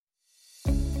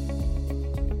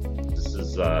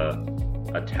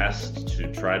a test to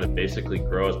try to basically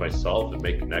grow as myself and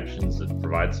make connections and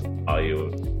provide some value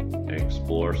and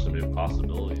explore some new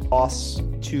possibilities. Loss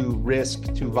to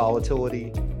risk to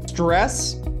volatility.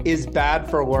 Stress is bad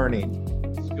for learning.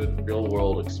 It's a good real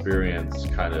world experience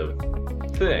kind of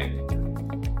thing.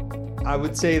 I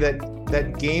would say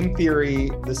that game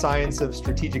theory, the science of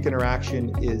strategic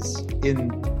interaction, is in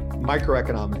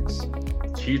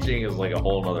microeconomics. Teaching is like a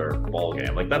whole other ball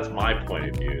game. Like, that's my point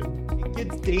of view. It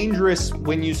gets dangerous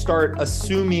when you start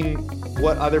assuming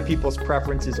what other people's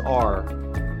preferences are.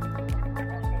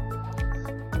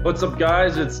 What's up,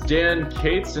 guys? It's Dan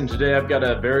Cates, and today I've got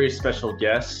a very special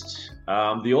guest.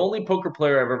 The only poker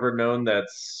player I've ever known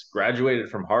that's graduated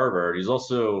from Harvard. He's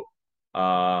also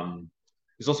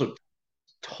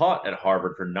taught at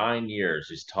Harvard for 9 years.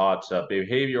 He's taught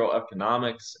behavioral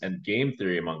economics and game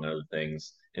theory, among other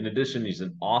things. In addition, he's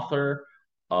an author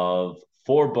of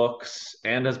 4 books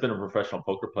and has been a professional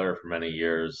poker player for many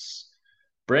years.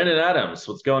 Brandon Adams,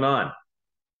 what's going on?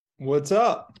 What's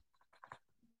up?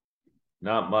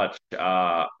 Not much.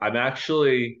 I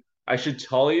should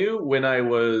tell you, when I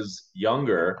was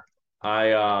younger,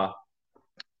 I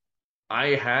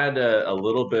had a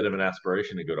little bit of an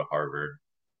aspiration to go to Harvard,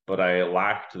 but I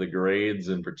lacked the grades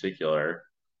in particular.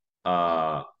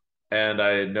 And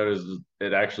I noticed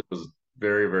it actually was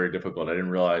very, very difficult. I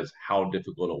didn't realize how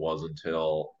difficult it was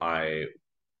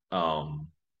um,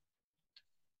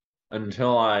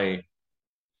 until I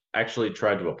actually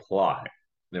tried to apply.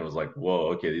 And it was like, whoa,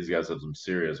 okay, these guys have some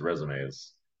serious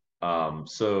resumes.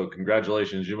 So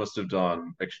congratulations, you must have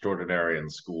done extraordinary in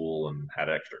school and had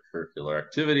extracurricular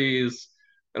activities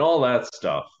and all that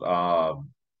stuff. I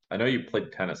know you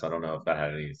played tennis. I don't know if that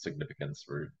had any significance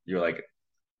for you're like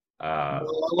I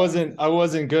wasn't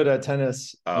good at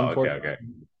tennis, oh, unfortunately. okay.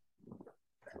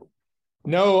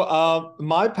 No,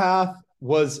 my path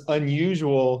was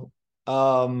unusual.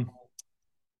 I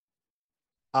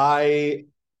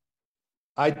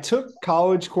took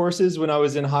college courses when I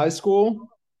was in high school.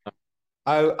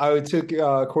 I took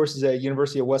courses at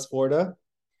University of West Florida.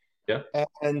 Yeah.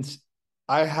 And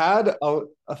I had a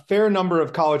fair number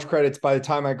of college credits by the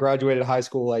time I graduated high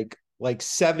school, like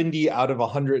 70 out of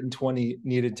 120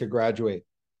 needed to graduate.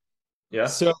 Yeah.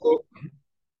 So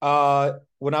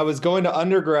when I was going to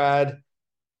undergrad,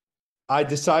 I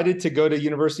decided to go to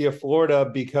University of Florida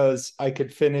because I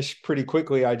could finish pretty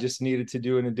quickly. I just needed to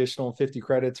do an additional 50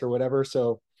 credits or whatever.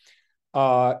 So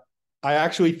I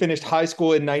actually finished high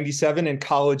school in 97 and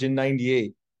college in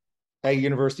 98 at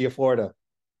University of Florida.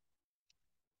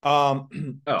 Oh,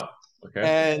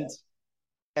 okay.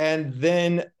 And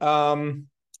then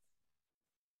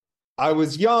I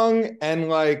was young and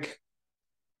like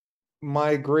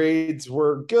my grades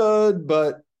were good,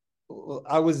 but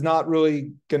I was not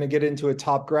really going to get into a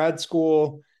top grad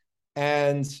school,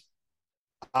 and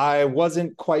I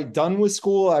wasn't quite done with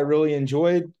school. I really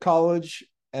enjoyed college,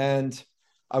 and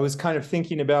I was kind of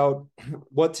thinking about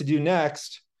what to do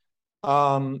next.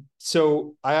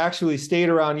 So I actually stayed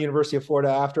around University of Florida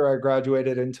after I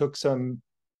graduated and took some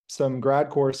grad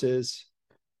courses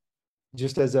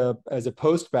just as a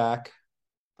post back.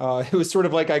 It was sort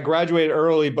of like I graduated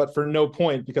early, but for no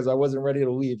point because I wasn't ready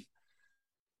to leave.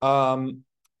 And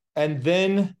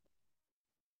then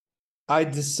I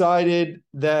decided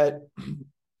that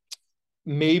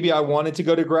maybe I wanted to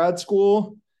go to grad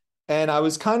school, and I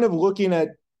was kind of looking at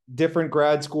different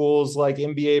grad schools like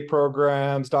MBA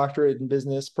programs, doctorate in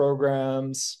business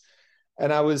programs,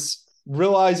 and I was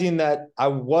realizing that I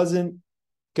wasn't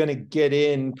going to get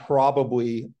in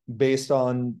probably based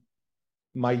on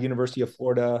my University of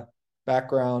Florida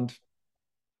background.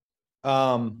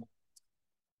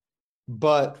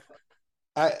 But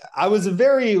I was a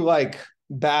very like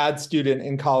bad student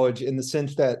in college in the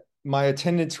sense that my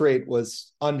attendance rate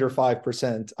was under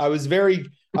 5%. I was very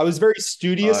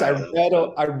studious. I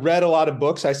read a lot of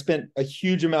books. I spent a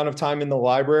huge amount of time in the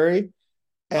library,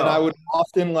 and I would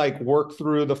often like work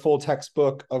through the full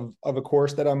textbook of a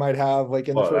course that I might have like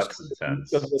in the first week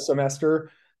of the semester.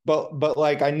 But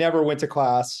like I never went to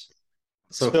class.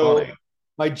 So funny.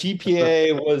 My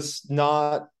GPA was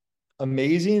not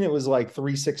amazing. It was like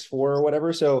 3.64 or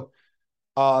whatever. So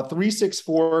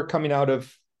 3.64 coming out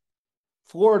of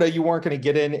Florida, you weren't going to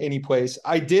get in any place.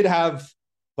 I did have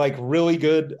like really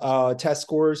good test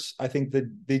scores. I think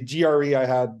the GRE I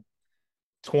had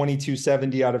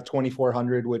 2270 out of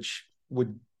 2400, which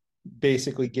would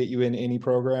basically get you in any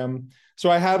program.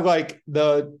 So I had like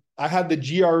the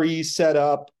GRE set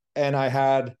up, and I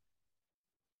had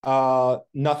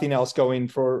nothing else going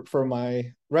for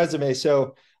my resume.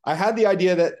 So I had the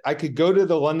idea that I could go to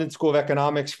the London School of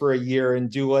Economics for a year and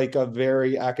do like a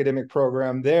very academic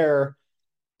program there,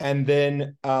 and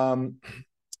then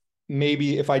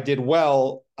maybe if I did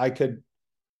well, I could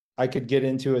get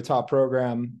into a top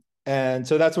program. And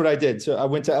so that's what I did. So I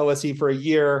went to LSE for a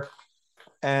year,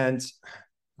 and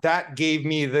that gave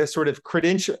me the sort of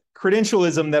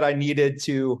credentialism that I needed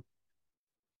to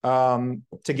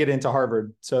get into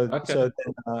Harvard. Okay.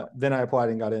 Then I applied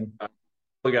and got in.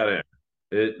 We got in.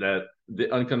 That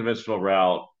the unconventional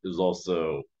route is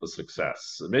also a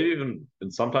success. Maybe even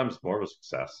and sometimes more of a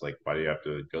success. Like, why do you have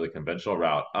to go the conventional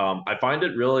route? I find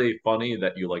it really funny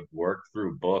that you like work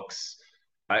through books.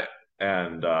 I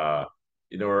and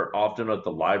we're often at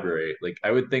the library. Like,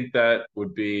 I would think that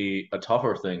would be a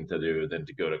tougher thing to do than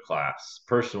to go to class.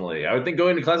 Personally, I would think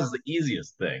going to class is the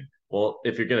easiest thing. Well,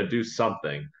 if you're going to do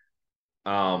something,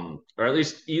 or at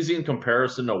least easy in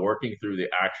comparison to working through the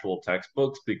actual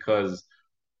textbooks, because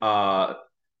uh,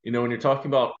 when you're talking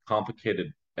about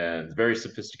complicated and very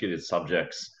sophisticated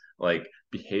subjects like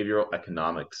behavioral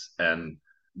economics and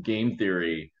game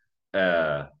theory,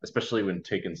 especially when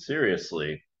taken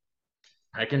seriously,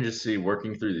 I can just see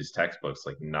working through these textbooks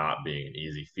like not being an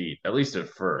easy feat, at least at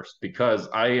first, because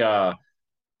I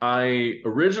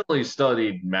originally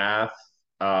studied math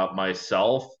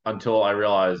myself until I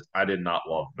realized I did not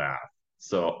love math.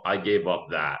 So I gave up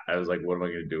that. I was like, what am I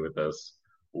going to do with this?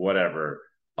 Whatever.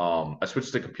 I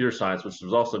switched to computer science, which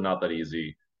was also not that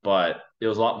easy, but it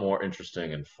was a lot more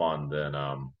interesting and fun than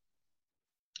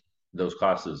those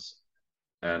classes.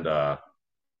 And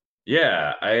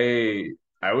yeah, I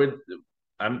would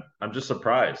I'm just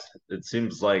surprised. It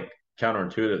seems like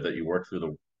counterintuitive that you work through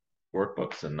the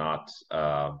workbooks and not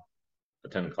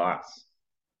attend class.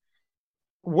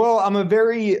 Well, I'm a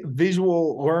very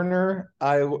visual learner.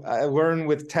 I learn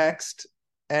with text,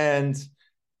 and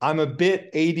I'm a bit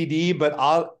ADD, but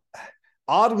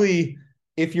oddly,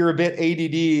 if you're a bit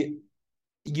ADD,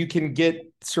 you can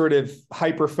get sort of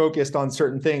hyper focused on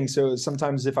certain things. So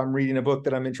sometimes if I'm reading a book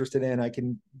that I'm interested in, I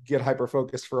can get hyper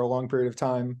focused for a long period of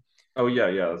time. Oh yeah,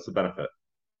 yeah, that's the benefit.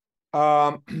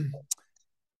 Um,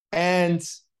 and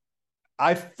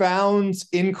I found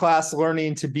in class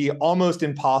learning to be almost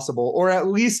impossible, or at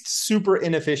least super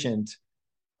inefficient.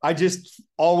 I just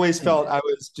always Hmm, felt I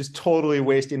was just totally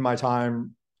wasting my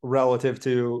time relative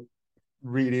to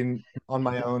reading on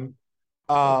my own.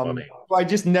 so funny. I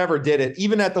just never did it.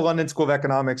 Even at the London School of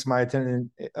Economics, my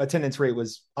attendance rate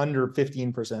was under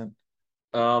 15%.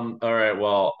 All right,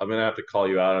 well, I'm gonna have to call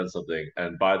you out on something.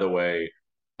 And by the way,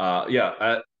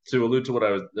 yeah, to allude to what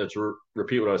I was to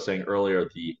repeat what I was saying earlier,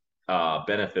 the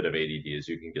benefit of ADD is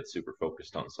you can get super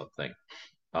focused on something.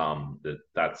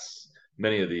 That's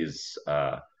many of these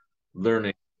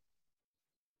learning,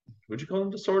 would you call them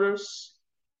disorders?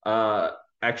 Uh,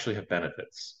 actually have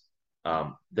benefits.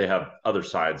 They have other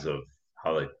sides of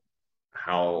how they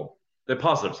how they're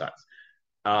positive sides.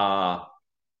 Uh,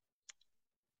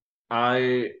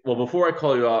 well, before I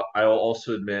call you out, I will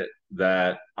also admit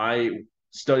that I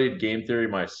studied game theory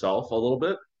myself a little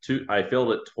bit. Too, I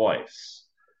failed it twice.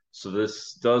 So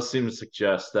this does seem to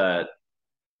suggest that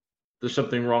there's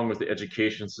something wrong with the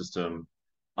education system.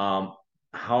 Um,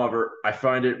 However, I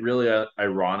find it really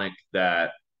ironic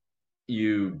that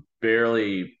you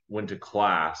barely went to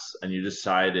class and you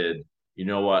decided, you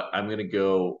know what, I'm going to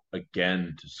go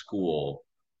again to school.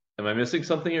 Am I missing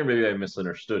something here? Maybe I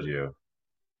misunderstood you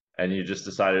and you just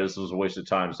decided this was a waste of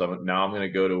time. So now I'm going to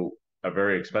go to a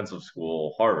very expensive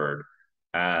school, Harvard,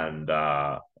 and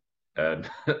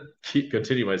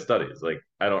continue my studies. Like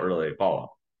I don't really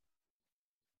follow.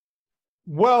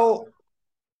 Well,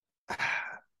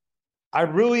 I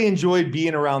really enjoyed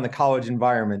being around the college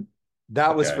environment.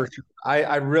 That was Okay. for sure.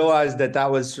 I realized that that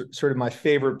was sort of my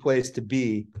favorite place to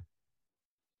be.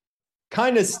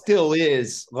 Kind of still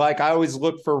is. Like I always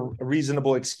look for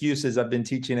reasonable excuses. I've been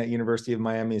teaching at University of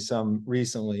Miami some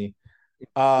recently.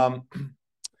 Um,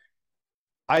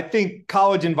 I think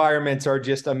college environments are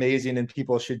just amazing, and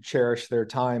people should cherish their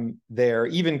time there.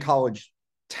 Even college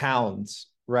towns,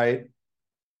 right?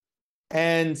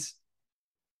 And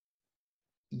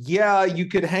yeah, you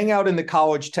could hang out in the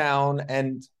college town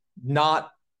and not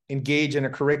engage in a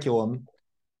curriculum,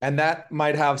 and that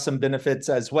might have some benefits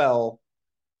as well.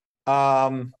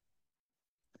 Um,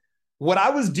 what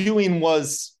I was doing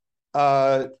was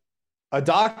uh, a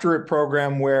doctorate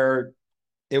program where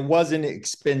it wasn't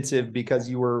expensive because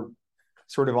you were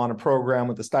sort of on a program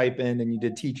with a stipend and you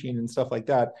did teaching and stuff like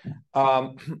that.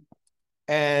 Um,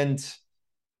 and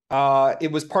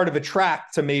it was part of a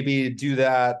track to maybe do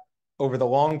that over the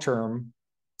long term.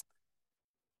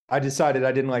 I decided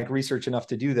I didn't like research enough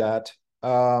to do that.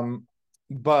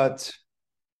 But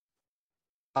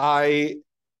I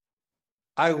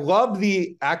I love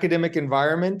the academic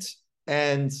environment,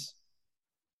 and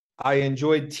I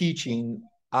enjoyed teaching.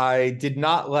 I did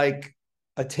not like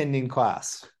attending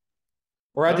class,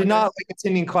 or I did Okay, not like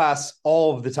attending class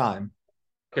all of the time.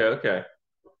 okay, okay.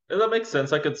 Yeah, that makes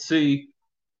sense. I could see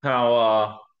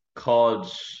how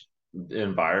college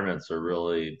environments are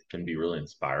really can be really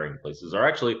inspiring places. Or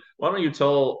actually, why don't you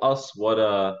tell us what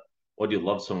you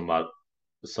love so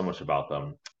much about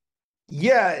them?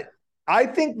 Yeah, I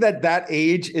think that that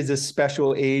age is a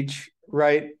special age,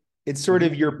 right? It's sort Mhm.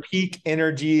 of your peak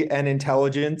energy and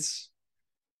intelligence,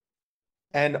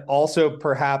 and also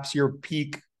perhaps your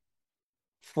peak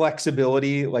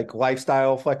flexibility, like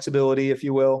lifestyle flexibility, if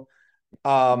you will.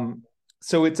 Um,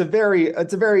 so it's a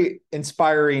very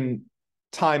inspiring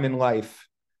time in life,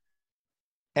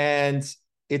 and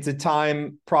it's a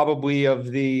time probably of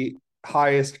the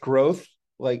highest growth.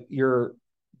 Like you're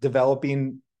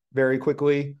developing very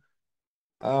quickly.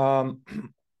 Um,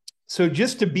 so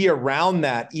just to be around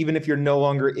that, even if you're no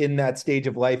longer in that stage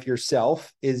of life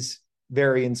yourself, is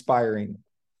very inspiring.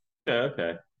 Okay,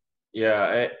 okay.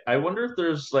 Yeah, I wonder if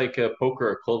there's like a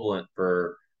poker equivalent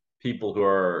for people who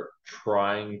are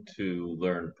trying to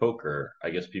learn poker.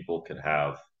 I guess people could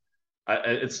have.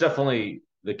 It's definitely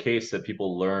the case that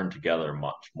people learn together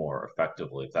much more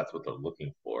effectively if that's what they're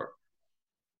looking for.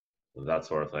 That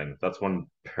sort of thing. That's one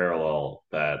parallel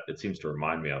that it seems to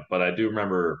remind me of. But I do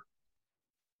remember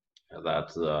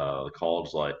that the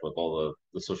college life with all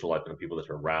the social life and the people that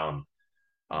are around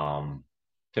um,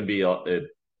 can be it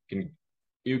can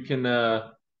you can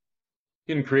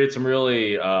create some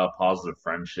really positive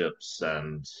friendships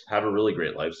and have a really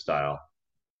great lifestyle.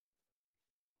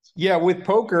 Yeah, with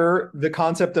poker, the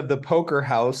concept of the poker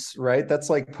house, right? That's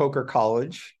like poker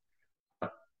college.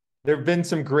 There have been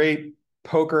some great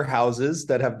poker houses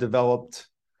that have developed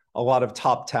a lot of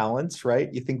top talents,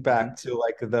 right? You think Mhm. back to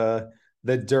like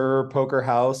the Durr Poker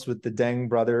House with the Deng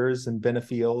brothers and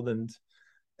Benefield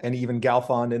and even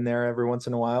Galfond in there every once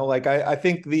in a while. Like I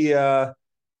think the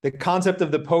concept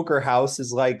of the poker house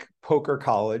is like poker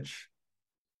college.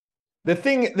 The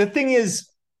thing is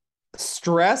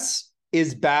stress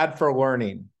is bad for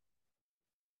learning,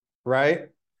 right?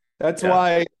 That's Yeah.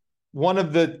 why one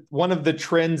of the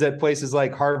trends at places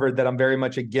like Harvard that I'm very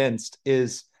much against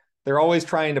is they're always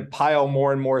trying to pile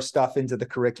more and more stuff into the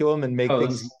curriculum and make Oh,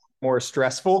 things this. more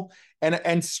stressful.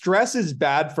 And stress is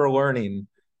bad for learning,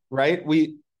 right?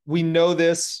 We know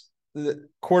this. The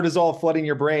cortisol flooding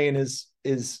your brain is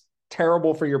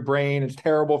terrible for your brain, it's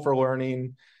terrible for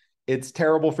learning, it's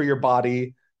terrible for your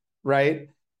body, right?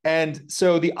 And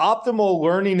so the optimal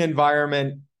learning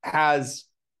environment has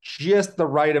just the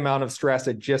right amount of stress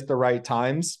at just the right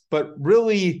times, but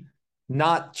really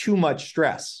not too much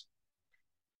stress.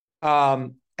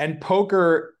 And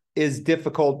poker is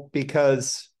difficult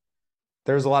because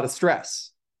there's a lot of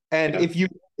stress. And Yeah. if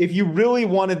you really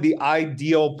wanted the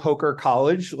ideal poker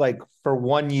college, like for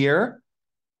 1 year,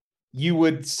 you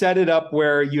would set it up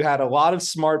where you had a lot of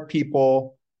smart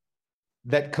people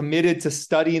that committed to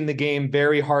studying the game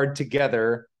very hard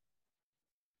together,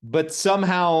 but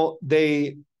somehow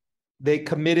they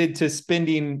committed to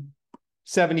spending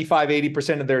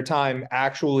 75-80% of their time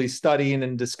actually studying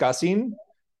and discussing,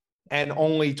 and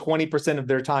only 20% of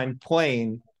their time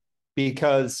playing,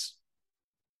 because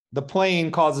the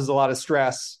playing causes a lot of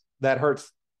stress that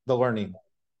hurts the learning.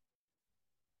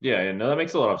 Yeah, no, that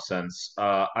makes a lot of sense.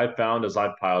 I found as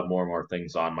I've piled more and more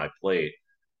things on my plate,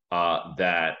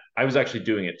 that I was actually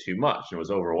doing it too much and it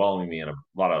was overwhelming me in a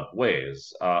lot of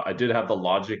ways. I did have the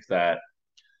logic that,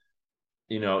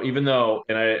 even though,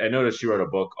 and I noticed you wrote a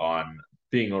book on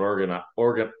being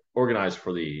organized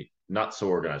for the not so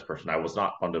organized person. I was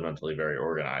not fundamentally very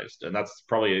organized, and that's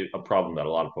probably a problem that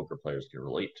a lot of poker players can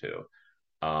relate to.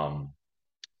 Um,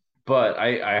 but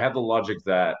I have the logic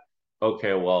that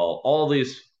okay, well, all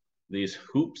these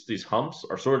hoops, these humps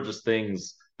are sort of just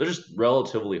things. They're just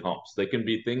relatively humps. They can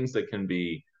be things that can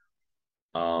be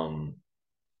um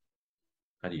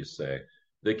how do you say?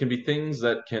 They can be things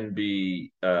that can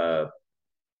be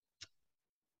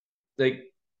they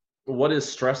what is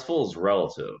stressful is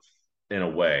relative in a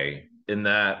way, in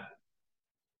that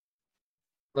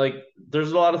like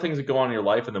there's a lot of things that go on in your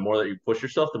life, and the more that you push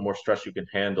yourself, the more stress you can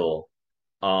handle.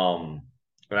 Um,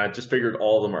 and I just figured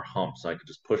all of them are humps, and I could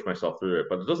just push myself through it,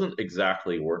 but it doesn't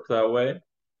exactly work that way.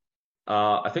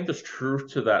 I think there's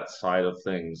truth to that side of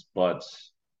things, but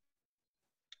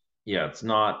yeah, it's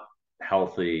not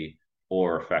healthy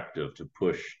or effective to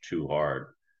push too hard.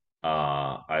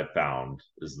 I found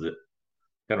is the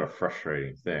kind of a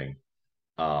frustrating thing.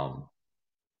 Um,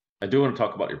 I do want to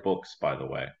talk about your books, by the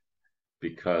way,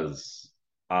 because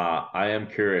I am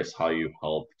curious how you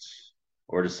helped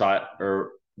or decide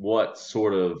or what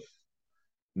sort of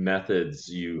methods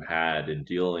you had in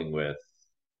dealing with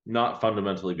not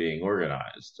fundamentally being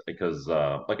organized. Because,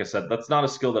 like I said, that's not a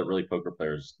skill that really poker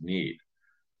players need.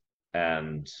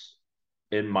 And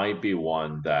it might be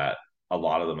one that a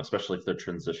lot of them, especially if they're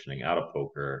transitioning out of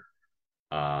poker,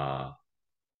 uh,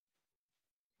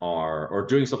 are or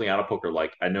doing something out of poker.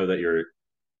 Like I know that your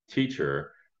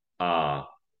teacher uh,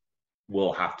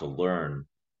 will have to learn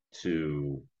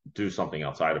to do something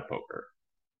outside of poker.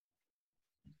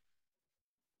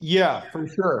 Yeah, for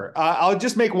sure. I'll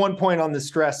just make one point on the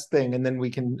stress thing, and then we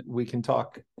can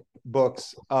talk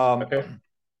books. Okay.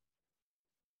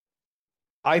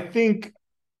 I think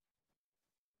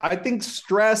I think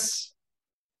stress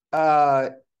uh,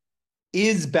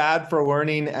 is bad for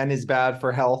learning and is bad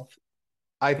for health.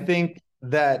 I think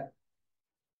that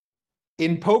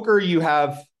in poker you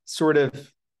have sort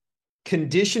of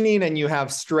conditioning and you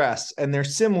have stress, and they're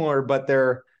similar, but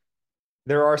there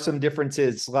are some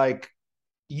differences. Like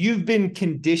you've been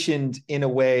conditioned in a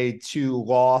way to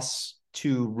loss,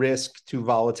 to risk, to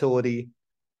volatility,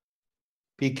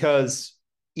 because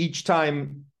each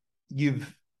time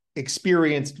you've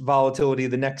experienced volatility,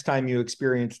 the next time you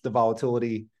experience the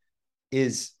volatility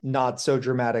is not so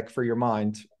dramatic for your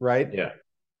mind, right? Yeah.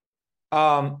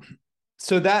 Um,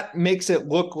 so that makes it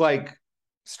look like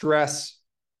stress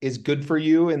is good for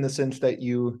you in the sense that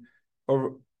you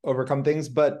overcome things,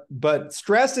 but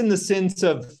stress in the sense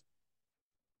of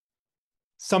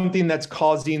something that's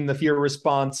causing the fear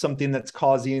response, something that's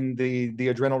causing the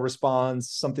adrenal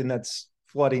response, something that's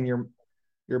flooding your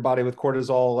body with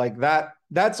cortisol, like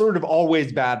that's sort of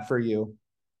always bad for you.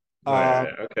 Right. Um,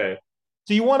 Right. Okay.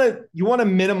 so you want to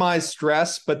minimize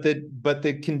stress, but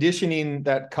the conditioning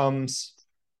that comes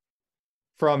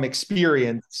from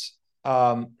experience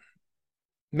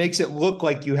makes it look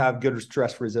like you have good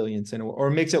stress resilience, or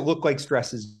makes it look like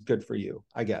stress is good for you,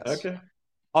 I guess. Okay.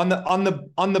 On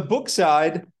the book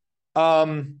side,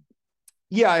 um,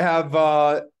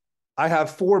 yeah, I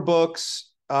have four books.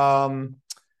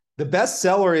 The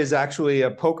bestseller is actually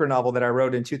a poker novel that I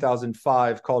wrote in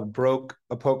 2005 called "Broke,"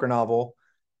 a poker novel.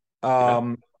 Yeah.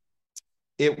 Um,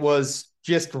 it was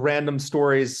just random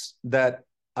stories that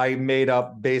I made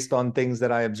up based on things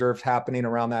that I observed happening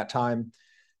around that time.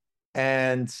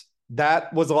 And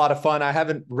that was a lot of fun. I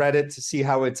haven't read it to see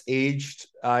how it's aged.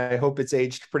 I hope it's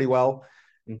aged pretty well.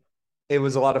 It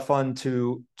was a lot of fun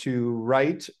to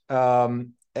write,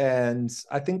 and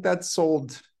I think that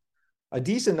sold a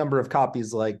decent number of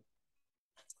copies, like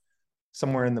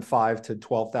somewhere in the 5 to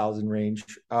 12,000 range.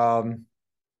 Hmm.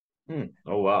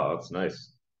 Oh wow, that's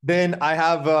nice. Then I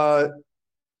have a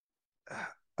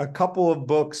couple of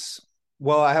books.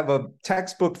 Well, I have a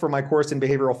textbook for my course in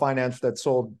behavioral finance that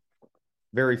sold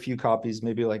very few copies,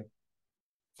 maybe like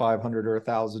 500 or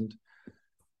 1,000.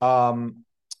 Um,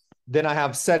 then I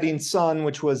have Setting Sun,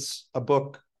 which was a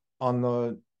book on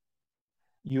the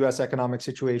U.S. economic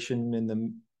situation in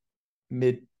the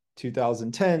mid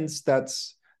 2010s.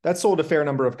 That sold a fair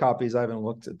number of copies. I haven't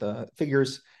looked at the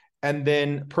figures. And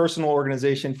then Personal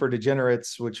Organization for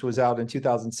Degenerates, which was out in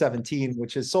 2017,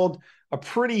 which has sold a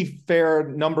pretty fair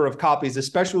number of copies,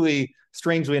 especially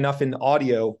strangely enough in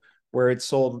audio, where it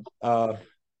sold I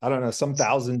don't know, some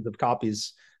thousands of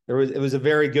copies. It was a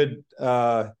very good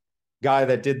guy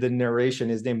that did the narration.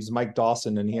 His name is Mike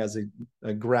Dawson, and he has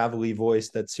a gravelly voice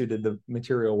that suited the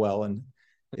material well, and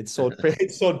it sold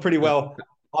pretty well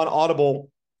on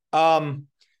Audible. Um,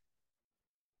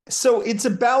 so it's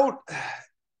about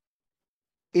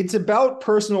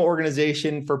personal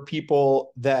organization for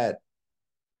people that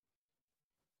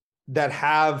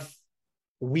have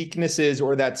weaknesses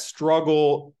or that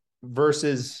struggle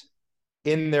versus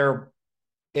in their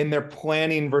in their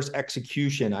planning versus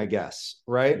execution, I guess,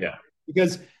 right? Yeah.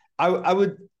 Because I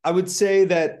would say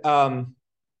that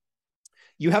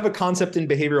you have a concept in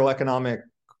behavioral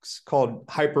economics called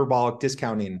hyperbolic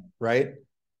discounting, right?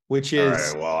 Which All right.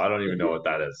 is Well, I don't even know what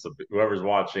that is. So whoever's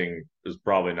watching is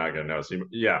probably not going to know. So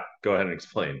yeah, go ahead and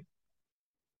explain.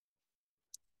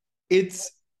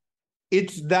 it's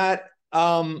it's that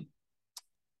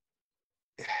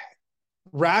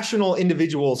rational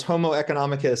individuals, Homo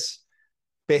economicus,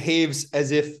 behaves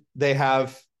as if they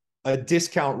have a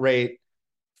discount rate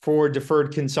for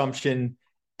deferred consumption.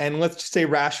 And let's just say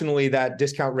rationally that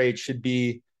discount rate should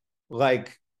be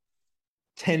like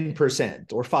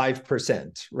 10% or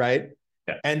 5%, right?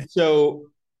 Yeah. And so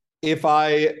if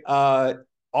I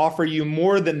offer you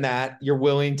more than that, you're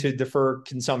willing to defer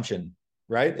consumption,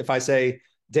 right? If I say,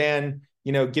 Dan,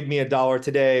 give me $1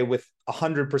 today with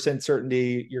 100%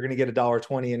 certainty you're going to get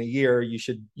 $1.20 in a year, you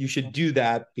should do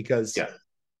that because Yeah.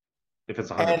 If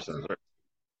it's and 100%,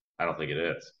 I don't think it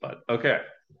is, but okay.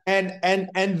 And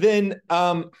then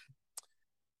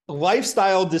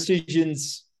lifestyle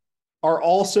decisions are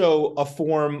also a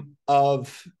form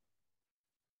of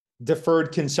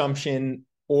deferred consumption,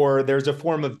 or there's a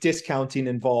form of discounting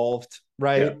involved, Yeah.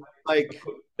 right? Like,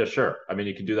 Yeah, sure. I mean,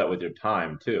 you can do that with your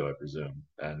time too, I presume,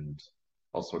 and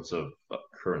all sorts of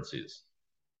currencies.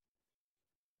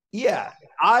 yeah,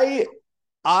 I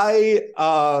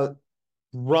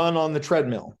run on the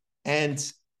treadmill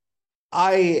and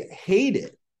I hate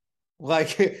it.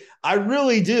 Like I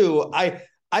really do. I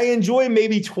enjoy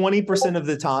maybe 20% of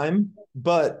the time,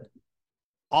 but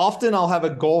often I'll have a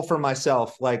goal for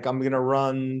myself, like I'm going to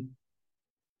run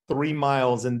 3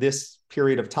 miles in this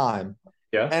period of time.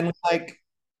 Yeah. And like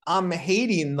I'm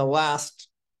hating the last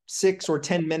 6 or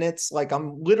 10 minutes. Like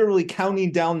I'm literally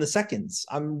counting down the seconds.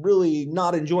 I'm really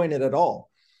not enjoying it at all.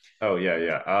 Oh yeah,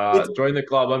 yeah. It's Join the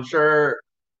club. I'm sure.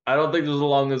 I don't think there's a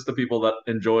long list of people that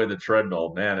enjoy the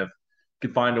treadmill. Man, if you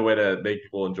could find a way to make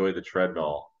people enjoy the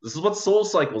treadmill, this is what Soul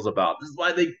Cycle's about. This is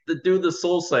why they do the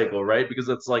Soul Cycle, right? Because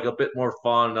it's like a bit more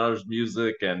fun. Now there's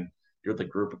music, and you're with a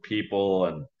group of people,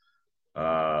 and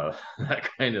that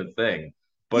kind of thing.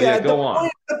 But yeah, yeah, go on.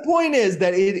 the point is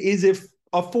that it is if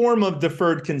a form of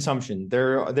deferred consumption.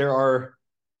 There are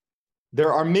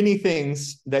many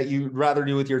things that you'd rather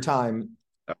do with your time.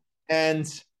 And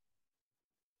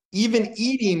even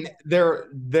eating, there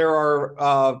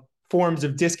are forms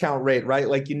of discount rate, right?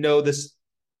 Like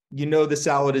the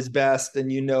salad is best, and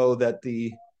you know that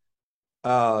the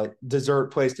dessert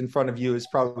placed in front of you is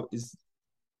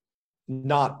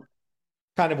not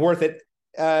kind of worth it.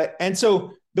 And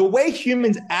so the way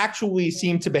humans actually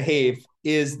seem to behave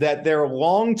is that their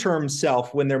long-term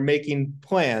self, when they're making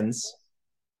plans,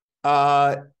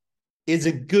 uh, is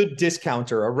a good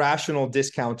discounter, a rational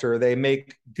discounter. They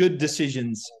make good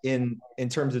decisions in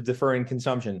terms of deferring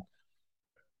consumption.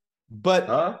 But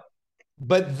Huh?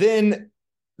 but then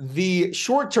the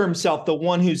short-term self, the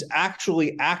one who's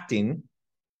actually acting,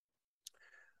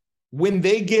 when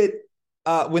they get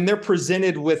when they're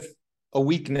presented with a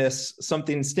weakness,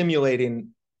 something stimulating,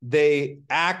 they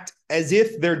act as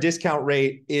if their discount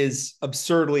rate is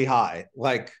absurdly high,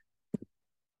 like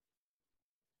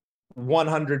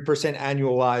 100%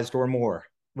 annualized or more,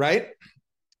 right?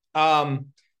 Um,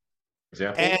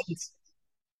 and Examples?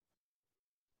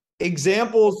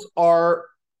 examples are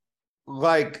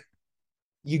like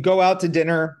you go out to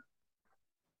dinner,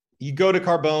 you go to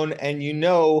Carbone, and you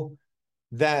know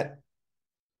that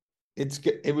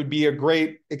it would be a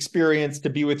great experience to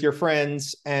be with your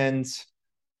friends and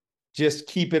just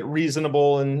keep it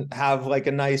reasonable and have like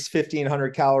a nice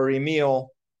 1,500 calorie meal.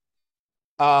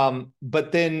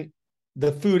 But then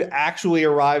the food actually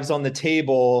arrives on the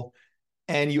table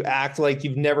and you act like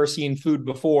you've never seen food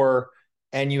before,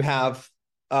 and you have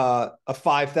a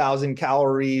 5,000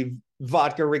 calorie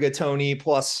vodka rigatoni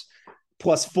plus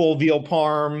full veal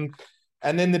parm,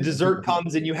 and then the dessert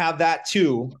comes and you have that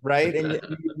too, right? And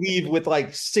you leave with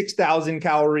like 6,000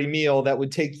 calorie meal that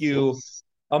would take you Whoops.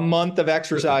 a month of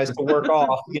exercise to work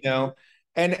off,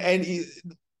 and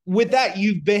with that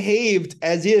you've behaved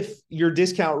as if your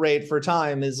discount rate for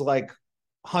time is like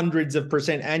hundreds of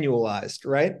percent annualized,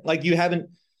 right? Like you haven't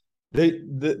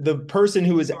the person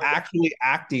who is actually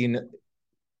acting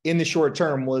in the short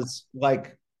term was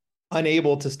like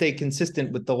unable to stay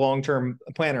consistent with the long term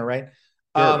planner, right?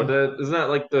 Sure, but Um, isn't that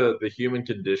like the human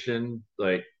condition?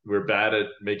 Like we're bad at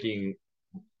making.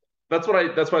 That's why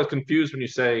I was confused when you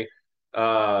say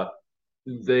uh,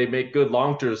 they make good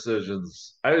long-term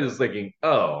decisions. I was thinking,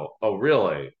 oh,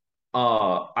 really?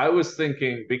 I was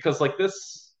thinking because like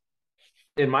this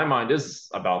in my mind is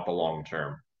about the long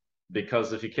term.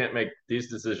 Because if you can't make these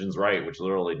decisions right, which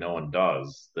literally no one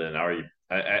does, then are you?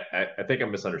 I think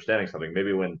I'm misunderstanding something.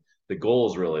 Maybe when the goal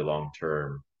is really long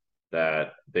term,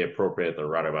 that they appropriate the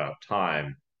right amount of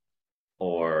time,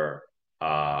 or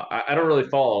I don't really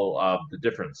follow the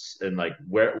difference in like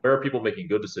where are people making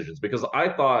good decisions because I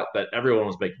thought that everyone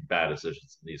was making bad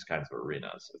decisions in these kinds of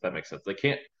arenas. If that makes sense, they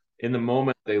can't in the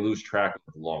moment they lose track of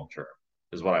the long term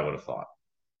is what I would have thought.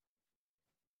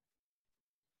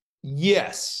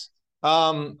 yes.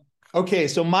 Um, okay,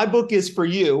 so my book is for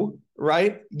you,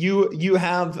 right? You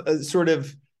have a sort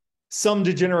of some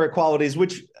degenerate qualities,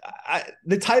 which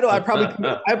the title I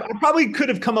probably could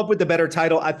have come up with a better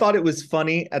title. I thought it was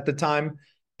funny at the time.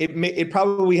 It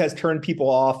probably has turned people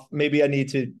off. Maybe I need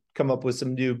to come up with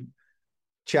some new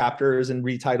chapters and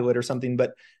retitle it or something.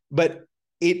 But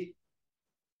it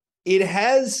it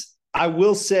has, I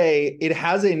will say, it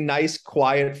has a nice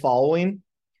quiet following.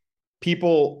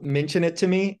 People mention it to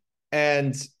me,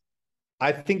 and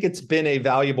I think it's been a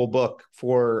valuable book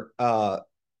for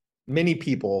many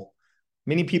people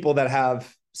that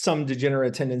have some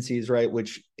degenerate tendencies, right?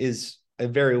 Which is a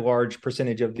very large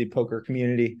percentage of the poker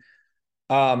community.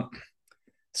 Um,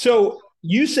 so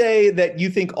you say that you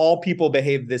think all people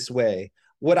behave this way.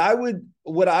 What I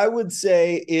would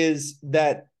say is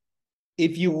that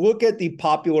if you look at the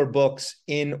popular books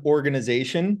in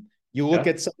organization, you look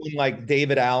Yeah. at someone like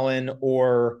David Allen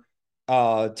or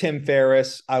Tim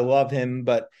Ferriss. I love him,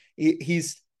 but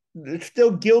he's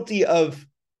still guilty of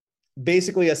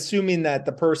basically assuming that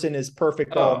the person is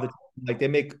perfect all Oh, the time. Like they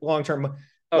make long term,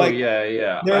 oh like yeah,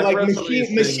 yeah. they're I've like read some of these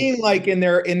machine things. like in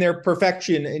their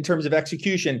perfection in terms of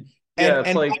execution. Yeah, it's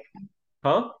And like,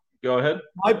 huh? Go ahead.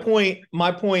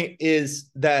 my point is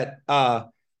that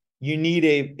you need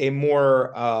a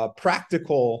more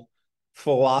practical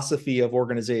philosophy of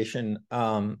organization.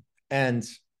 And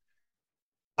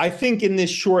I think in this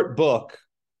short book,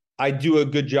 I do a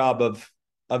good job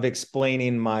of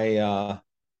explaining my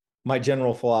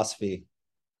general philosophy.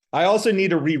 I also need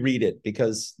to reread it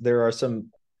because there are some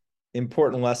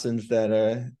important lessons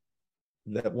that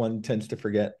one tends to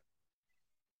forget.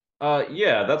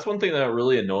 Yeah, that's one thing that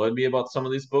really annoyed me about some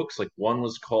of these books. Like one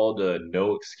was called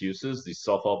No Excuses, these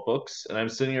self-help books, and I'm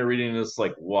sitting here reading this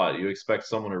like, what? You expect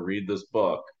someone to read this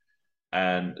book?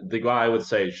 And the guy would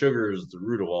say, sugar is the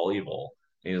root of all evil.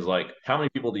 And he's like, how many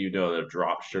people do you know that have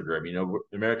dropped sugar? I mean,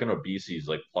 American obesity is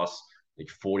like plus like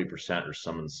 40% or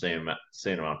some insane amount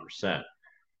of percent.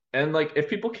 And like, if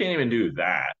people can't even do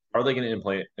that, are they going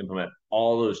to implement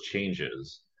all those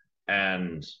changes?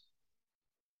 And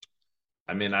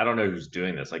I mean, I don't know who's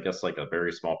doing this. I guess like a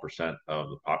very small percent of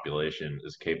the population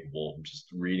is capable of just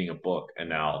reading a book and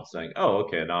now saying, "Oh,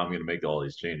 okay, now I'm going to make all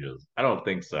these changes." I don't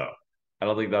think so. I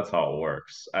don't think that's how it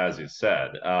works, as you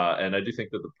said. And I do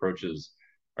think that the approaches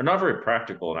are not very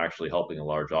practical in actually helping a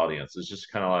large audience. It's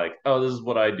just kind of like, "Oh, this is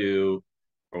what I do,"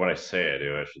 or what I say I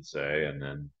do, I should say, and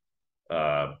then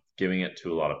giving it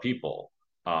to a lot of people.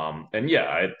 And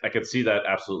yeah, I could see that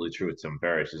absolutely true with Tim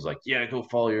Ferriss. He's like, yeah, go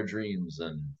follow your dreams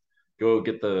and go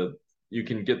get you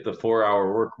can get the 4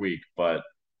 hour work week. But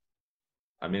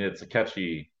I mean, it's a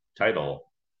catchy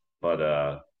title,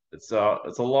 but it's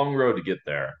a long road to get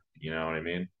there. You know what I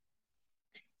mean?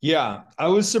 Yeah, I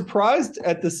was surprised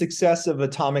at the success of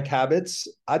Atomic Habits.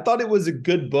 I thought it was a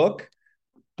good book,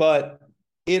 but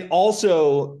it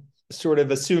also sort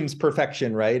of assumes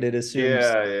perfection, right? It assumes,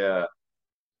 Yeah, yeah.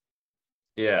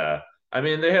 Yeah. I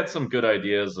mean, they had some good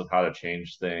ideas of how to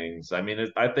change things. I mean,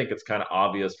 I think it's kind of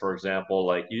obvious, for example,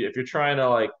 like if you're trying to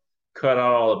like cut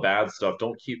out all the bad stuff,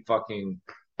 don't keep fucking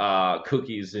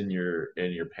cookies in your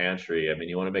pantry. I mean,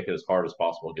 you want to make it as hard as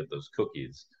possible to get those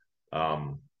cookies.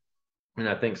 Um, and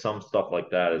I think some stuff like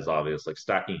that is obvious, like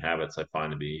stacking habits I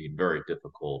find to be very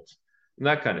difficult and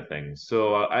that kind of thing.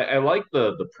 So I like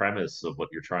the premise of what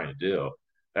you're trying to do.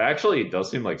 It actually does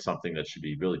seem like something that should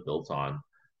be really built on.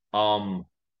 Um,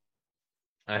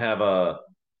 I have I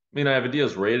have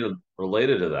ideas related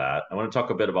to that. I want to talk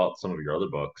a bit about some of your other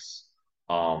books,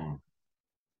 um,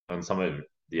 and some of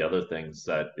the other things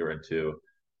that you're into.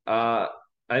 Uh,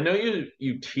 I know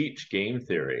you teach game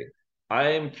theory. I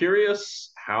am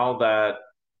curious how that,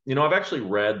 I've actually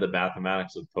read the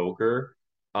mathematics of poker.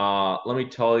 Let me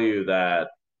tell you that.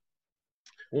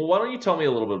 Well, why don't you tell me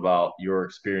a little bit about your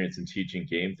experience in teaching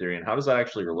game theory and how does that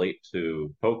actually relate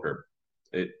to poker?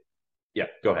 It, yeah,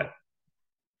 go ahead.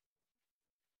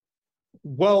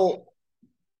 well,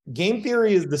 game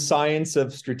theory is the science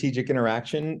of strategic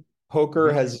interaction. Poker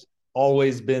Mhm. has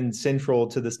always been central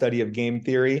to the study of game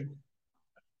theory.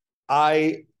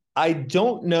 I I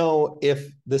don't know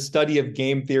if the study of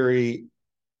game theory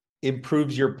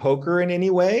improves your poker in any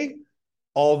way,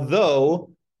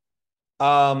 although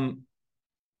um,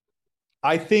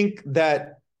 I think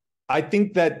that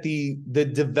the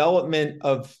development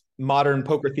of modern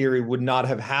poker theory would not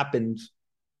have happened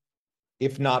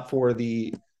if not for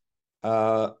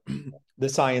uh, the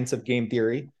science of game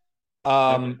theory. Okay.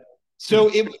 Um, Hmm. so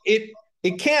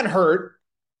it can hurt,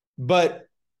 but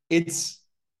it's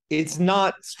it's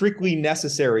not strictly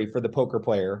necessary for the poker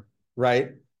player, right?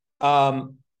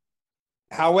 Um,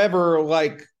 however,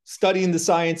 like studying the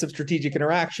science of strategic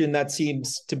interaction, that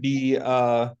seems to be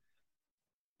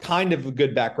kind of a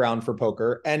good background for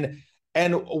poker. And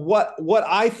what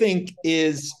I think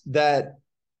is that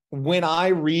when I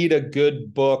read a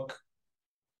good book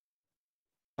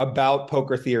about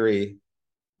poker theory,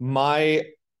 my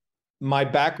my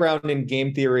background in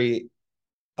game theory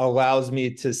allows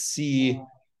me to see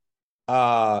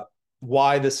uh,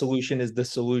 why the solution is the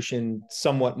solution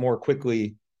somewhat more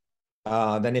quickly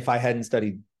than if I hadn't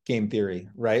studied game theory,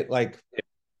 right? Like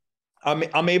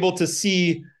I'm able to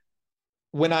see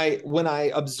when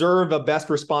I observe a best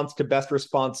response to best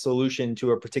response solution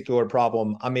to a particular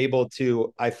problem, I'm able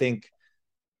to, I think,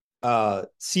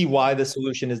 see why the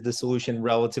solution is the solution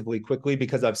relatively quickly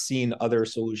because I've seen other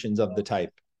solutions of the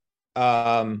type.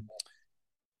 Um,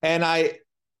 and I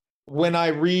when I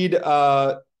read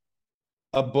a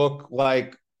book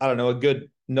like, I don't know, a good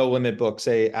no limit book,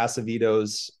 say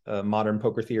Acevedo's Modern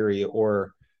Poker Theory,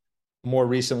 or more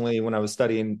recently when I was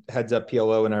studying Heads Up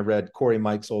PLO and I read Corey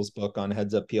Mikesell's book on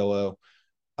Heads Up PLO.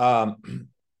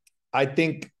 I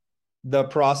think the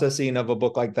processing of a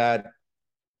book like that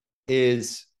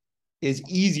is is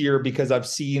easier because I've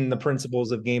seen the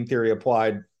principles of game theory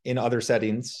applied in other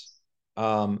settings.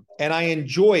 And I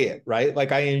enjoy it, right?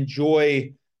 Like I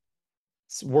enjoy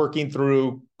working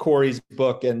through Corey's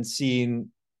book and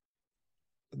seeing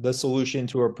the solution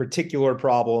to a particular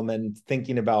problem and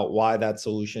thinking about why that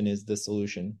solution is the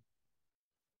solution.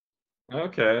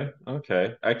 Okay,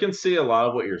 okay. I can see a lot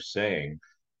of what you're saying.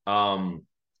 Um,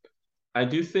 I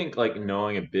do think like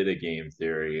knowing a bit of game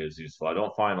theory is useful. I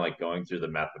don't find like going through the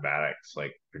mathematics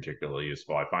like particularly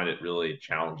useful. I find it really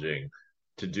challenging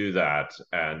to do that.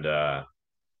 And yeah,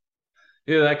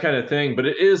 that kind of thing. But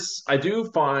it is, I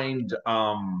do find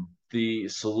the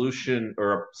solution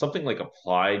or something like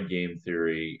applied game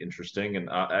theory interesting. And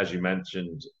as you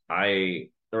mentioned,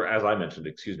 or as I mentioned,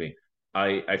 excuse me,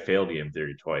 I failed game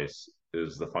theory twice,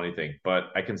 is the funny thing. But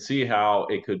I can see how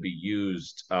it could be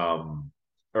used,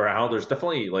 or how there's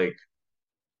definitely like,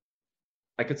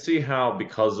 I could see how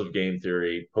because of game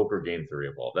theory, poker game theory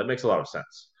evolved. That makes a lot of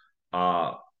sense.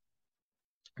 Uh,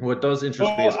 what does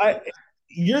interest me Well, is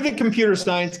you're the computer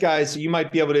science guy, so you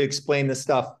might be able to explain this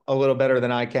stuff a little better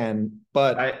than I can.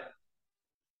 But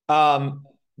I, um,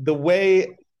 the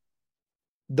way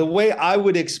the way I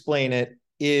would explain it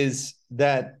is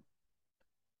that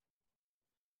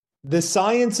the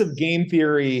science of game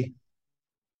theory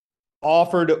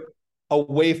offered a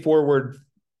way forward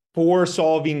for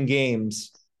solving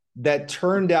games that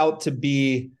turned out to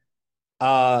be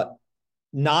uh,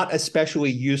 not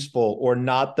especially useful or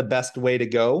not the best way to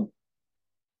go.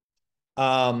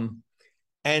 Um,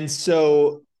 and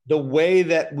so the way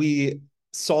that we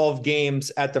solve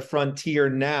games at the frontier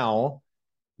now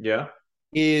yeah.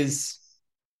 is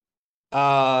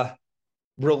uh,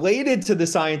 related to the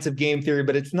science of game theory,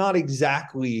 but it's not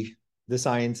exactly the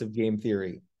science of game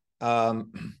theory.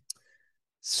 Um,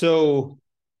 so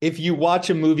if you watch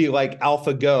a movie like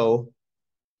AlphaGo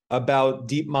about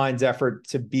DeepMind's effort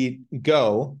to beat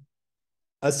Go,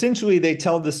 essentially they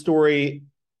tell the story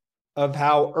of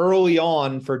how early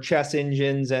on for chess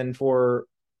engines and for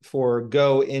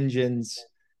Go engines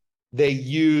they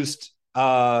used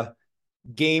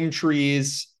game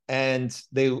trees and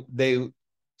they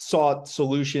sought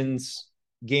solutions,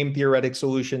 game theoretic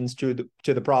solutions to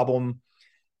the problem,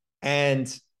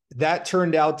 and that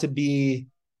turned out to be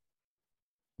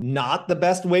not the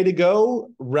best way to go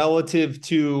relative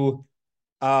to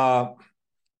uh,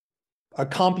 a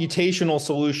computational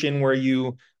solution where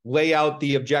you lay out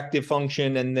the objective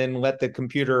function and then let the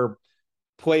computer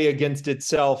play against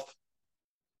itself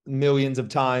millions of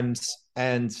times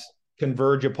and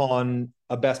converge upon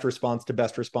a best response to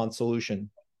best response solution.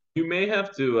 You may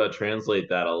have to translate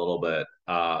that a little bit,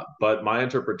 but my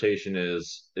interpretation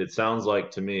is it sounds like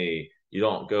to me you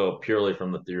don't go purely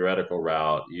from the theoretical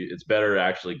route. It's better to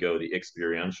actually go the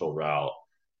experiential route,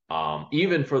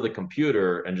 even for the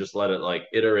computer, and just let it like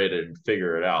iterate it and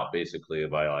figure it out basically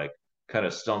by like kind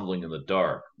of stumbling in the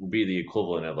dark would be the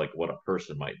equivalent of like what a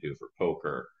person might do for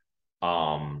poker.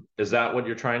 Is that what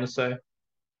you're trying to say?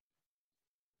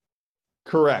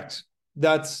 Correct.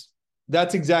 That's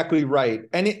exactly right.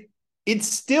 And it's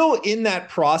still in that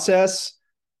process,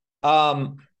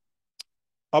 um,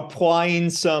 applying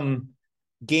some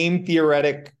game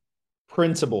theoretic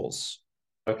principles.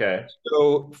 Okay.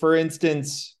 So, for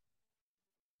instance,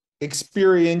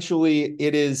 experientially,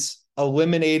 it is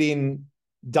eliminating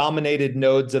dominated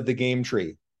nodes of the game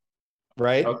tree,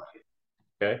 right?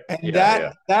 Okay. And Yeah.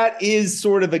 Yeah. that is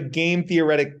sort of a game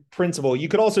theoretic principle. You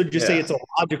could also just say Yeah. it's a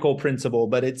logical principle,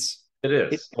 but It it's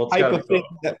is. Well, it's the got type to be of thing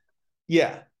both. that,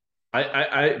 yeah,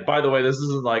 By the way, this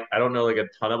isn't like, I don't know like a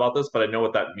ton about this, but I know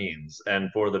what that means.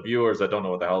 And for the viewers that don't know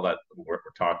what the hell that we're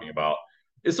talking about,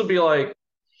 this would be like,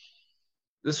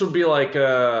 this would be like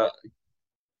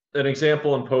an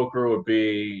example in poker would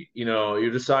be, you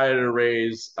decided to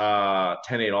raise 10-8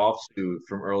 offsuit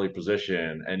from early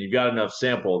position, and you've got enough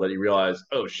sample that you realize,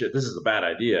 oh shit, this is a bad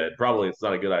idea. Probably it's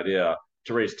not a good idea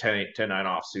to raise 10-8, 10-9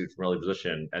 offsuit from early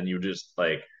position, and you just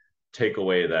like take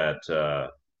away that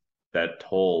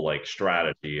whole like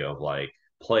strategy of like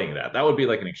playing that. That would be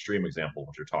like an extreme example of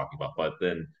what you're talking about. But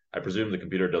then I presume the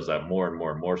computer does that more and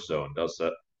more and more so, and does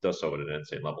so at an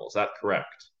insane level. Is that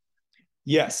correct?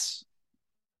 Yes.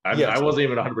 I Yes. wasn't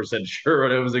even 100% sure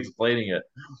when I was explaining it.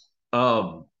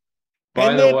 Um, by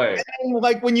And the then, way,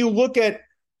 like when you look at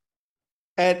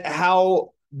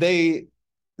how they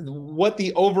what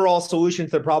the overall solution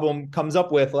to the problem comes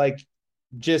up with, like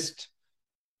just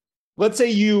let's say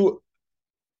you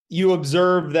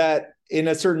observe that in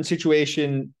a certain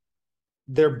situation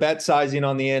their bet sizing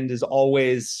on the end is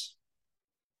always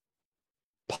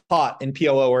pot in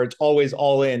PLO, or it's always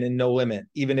all in and no limit,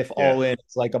 even if yeah, all in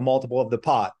is like a multiple of the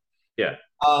pot. yeah,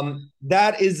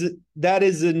 That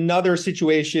is another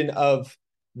situation of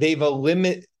they've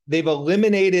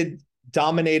eliminated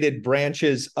dominated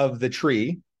branches of the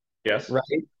tree, yes, right?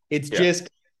 It's yeah, just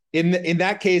in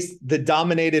that case, the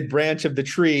dominated branch of the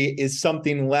tree is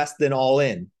something less than all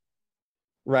in,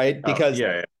 right? oh,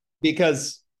 yeah,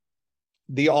 Because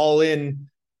the all in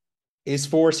is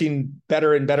forcing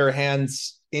better and better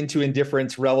hands into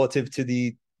indifference relative to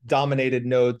the dominated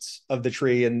nodes of the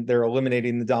tree, and they're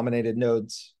eliminating the dominated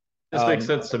nodes. this makes Um,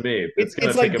 sense to me. it's It's going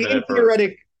it's to take like a game minute for.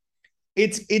 theoretic.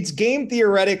 It's game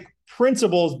theoretic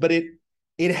principles, but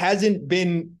it hasn't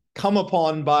been come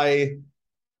upon by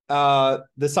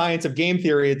the science of game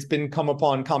theory. It's been come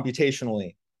upon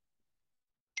computationally.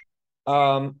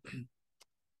 Um,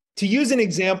 to use an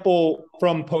example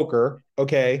from poker,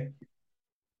 okay,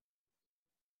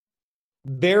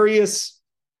 various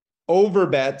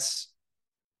overbets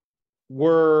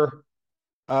were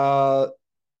uh,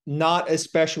 not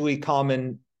especially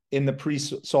common in the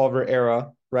pre-solver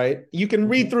era, right? You can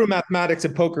read Mhm. through mathematics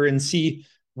of poker and see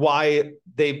why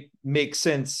they make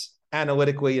sense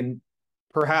analytically, and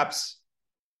perhaps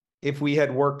if we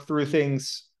had worked through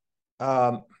things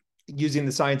um, using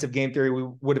the science of game theory, we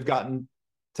would have gotten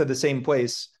to the same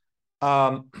place.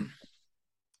 Um,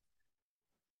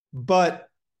 but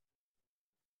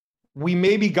we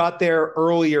maybe got there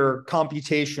earlier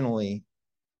computationally.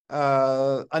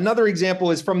 Another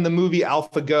example is from the movie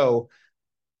AlphaGo.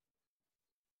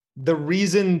 The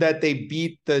reason that they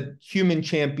beat the human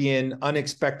champion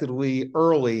unexpectedly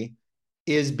early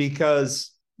is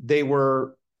because they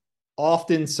were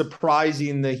often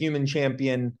surprising the human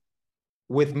champion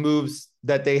with moves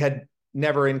that they had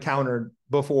never encountered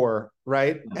before,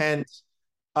 right? And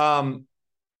um,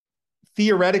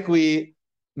 theoretically,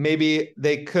 maybe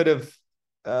they could have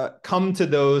come to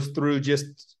those through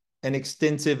just an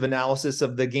extensive analysis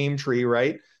of the game tree,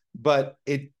 right? But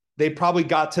they probably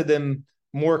got to them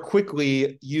more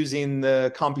quickly using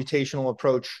the computational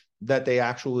approach that they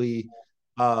actually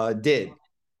did,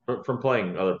 From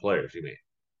playing other players, you mean?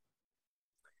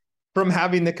 from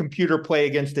having the computer play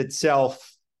against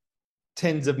itself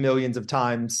tens of millions of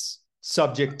times,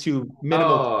 subject to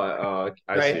minimal,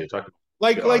 I see. right? You're talking.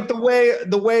 Like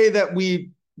the way that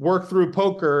we work through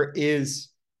poker is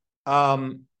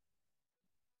um,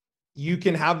 you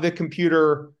can have the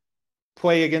computer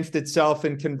play against itself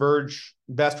and converge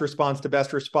best response to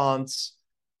best response,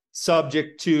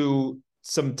 subject to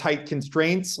some tight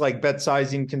constraints like bet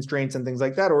sizing constraints and things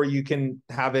like that, or you can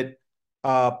have it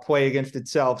play against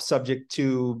itself subject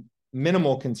to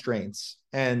minimal constraints.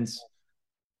 And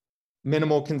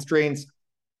minimal constraints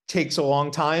takes a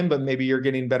long time, but maybe you're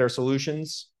getting better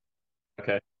solutions.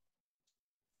 Okay.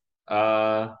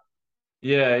 Uh,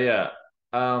 yeah, yeah.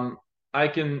 Um, I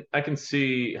can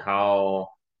see how.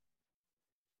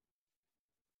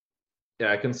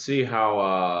 Yeah, I can see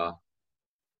how.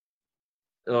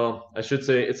 Well, I should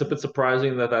say it's a bit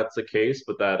surprising that that's the case,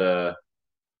 but that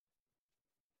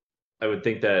I would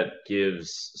think that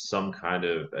gives some kind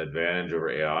of advantage over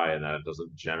AI, and that it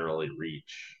doesn't generally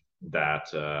reach that.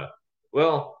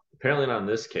 Well, apparently not in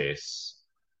this case.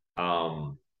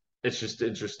 Um, it's just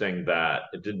interesting that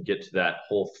it didn't get to that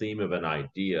whole theme of an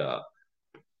idea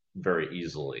very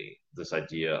easily. This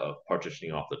idea of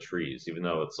partitioning off the trees, even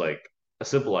though it's like a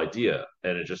simple idea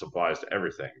and it just applies to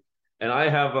everything. And I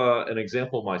have an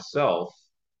example myself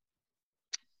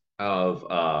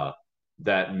of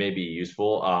that may be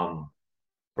useful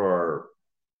for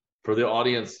the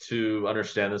audience to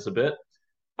understand this a bit.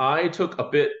 I took a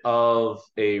bit of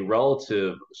a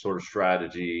relative sort of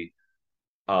strategy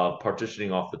of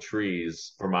partitioning off the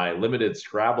trees for my limited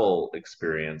Scrabble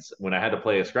experience when I had to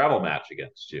play a Scrabble match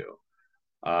against you.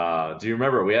 Do you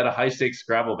remember we had a high stakes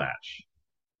Scrabble match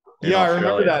in Yeah, I remember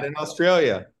Australia? that in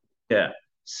Australia. Yeah.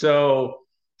 So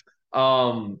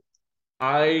um,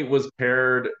 I was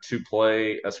paired to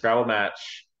play a Scrabble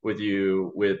match with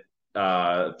you with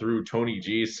through Tony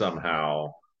G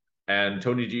somehow, and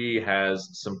Tony G has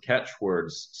some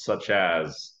catchwords such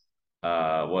as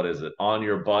what is it? On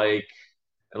your bike,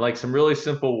 and like some really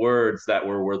simple words that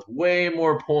were worth way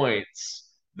more points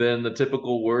than the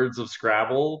typical words of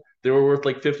Scrabble. They were worth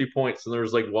like 50 points, and there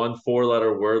was like one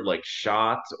four-letter word like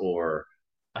shot, or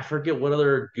I forget what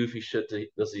other goofy shit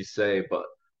does he say, but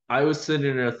I was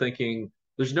sitting there thinking,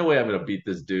 there's no way I'm gonna beat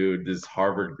this dude, this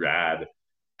Harvard grad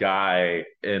guy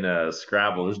in a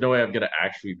Scrabble. There's no way I'm gonna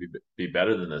actually be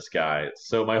better than this guy.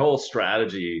 So my whole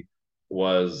strategy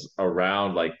was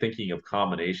around like thinking of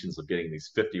combinations of getting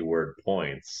these 50 word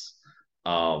points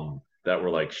that were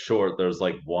like short. There's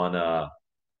like one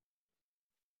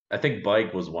I think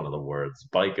bike was one of the words.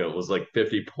 Bike was like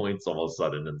 50 points all of a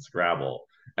sudden in Scrabble.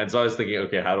 And so I was thinking,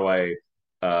 okay,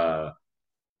 uh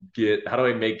how do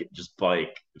I make it just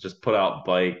bike, just put out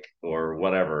bike or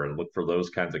whatever and look for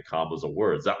those kinds of combos of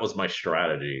words. That was my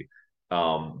strategy.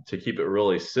 To keep it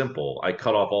really simple, I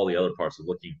cut off all the other parts of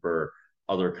looking for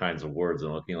other kinds of words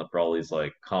and looking for all these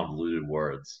like convoluted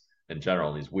words in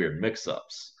general, these weird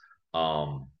mix-ups.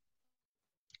 Um,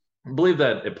 I believe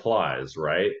that applies,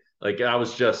 right? Like I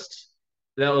was just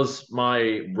that was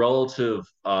my relative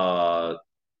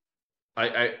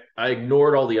I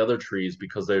ignored all the other trees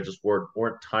because they just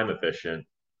weren't time efficient.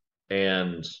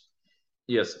 And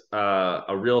yes,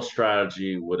 a real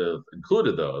strategy would have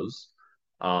included those.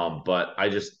 But I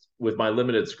just, with my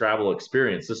limited Scrabble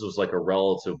experience, this was like a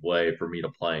relative way for me to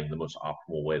playing the most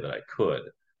optimal way that I could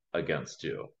against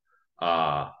you.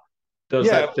 Uh, does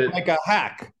Yeah, that fit? like a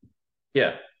hack,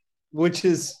 Yeah. which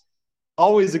is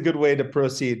always a good way to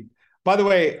proceed. By the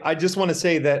way, I just want to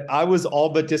say that I was all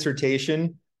but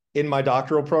dissertation in my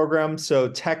doctoral program. So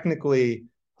technically,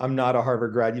 I'm not a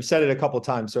Harvard grad. You've said it a couple of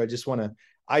times. So I just want to,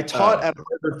 I taught Oh, at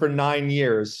Harvard for 9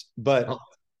 years, but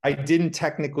I didn't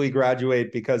technically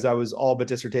graduate because I was all but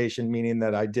dissertation, meaning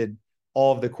that I did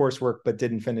all of the coursework but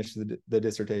didn't finish the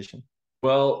dissertation.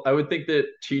 well, I would think that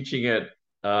teaching at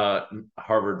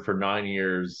Harvard for 9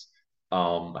 years,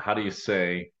 how do you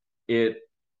say it?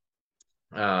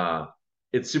 uh,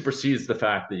 it supersedes the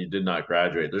fact that you did not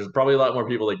graduate. There's probably a lot more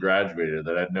people that graduated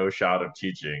that had no shot of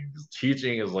teaching.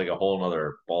 Teaching is like a whole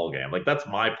nother ball game. Like that's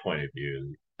my point of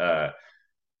view. I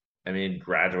mean,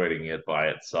 graduating it by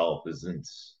itself isn't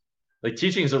like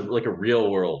teaching is like a real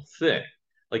world thing.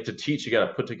 Like to teach, you got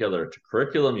to put together a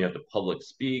curriculum. You have to public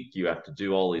speak. You have to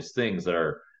do all these things that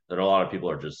a lot of people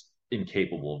are just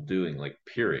incapable of doing. Like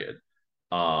period,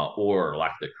 or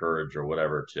lack the courage or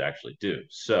whatever to actually do.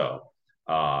 So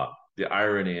the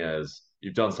irony is,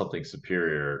 you've done something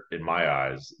superior in my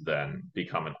eyes than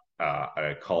becoming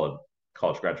a college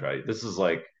graduate. This is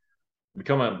like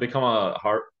become a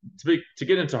hard to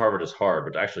get into Harvard is hard,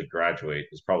 but to actually graduate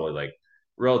is probably like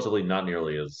relatively not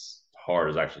nearly as hard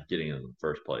as actually getting in the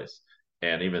first place.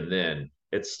 And even then,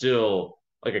 it's still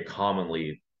like a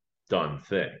commonly done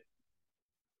thing.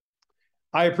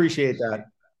 I appreciate that.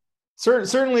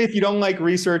 Certainly, if you don't like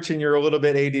research and you're a little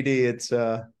bit ADD,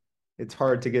 it's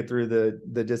hard to get through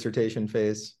the dissertation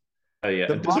phase. Yeah,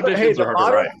 The and moder- hey, dissertations are the hard to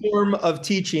modern write. form of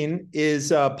teaching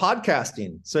is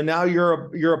podcasting. So now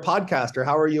you're a podcaster.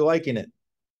 How are you liking it?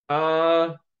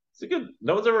 It's a good.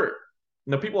 No one's ever.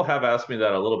 No, people have asked me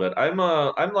that a little bit.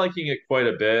 I'm liking it quite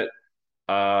a bit.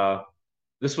 Uh,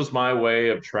 this was my way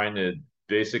of trying to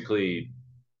basically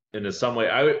in some way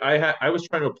I was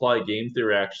trying to apply game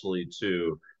theory actually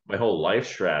to my whole life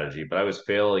strategy, but I was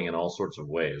failing in all sorts of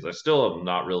ways. I still am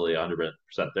not really 100%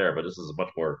 there, but this is a much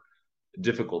more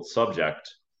difficult subject.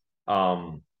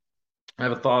 um I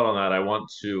have a thought on that I want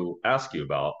to ask you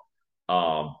about,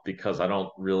 because I don't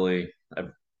really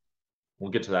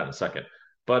we'll get to that in a second.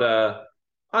 But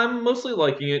I'm mostly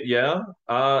liking it, yeah.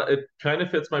 It kind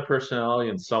of fits my personality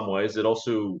in some ways. It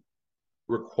also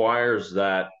requires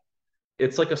that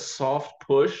it's like a soft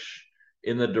push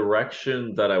in the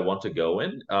direction that I want to go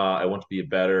in. I want to be a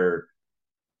better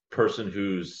person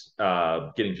who's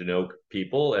getting to know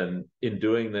people, and in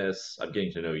doing this, I'm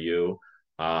getting to know you.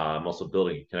 I'm also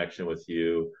building a connection with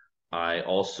you. I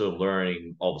also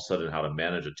learning all of a sudden how to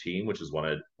manage a team, which is what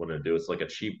I want to do. It's like a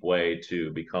cheap way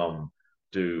to become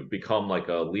like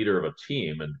a leader of a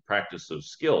team and practice those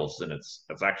skills, and it's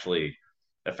actually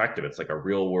effective. It's like a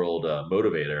real world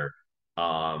motivator.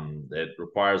 It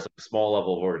requires a small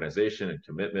level of organization and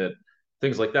commitment,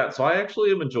 things like that. So I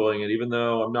actually am enjoying it, even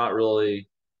though I'm not really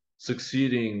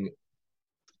succeeding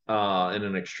in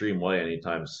an extreme way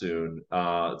anytime soon.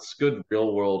 It's good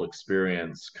real world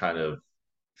experience kind of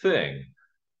thing.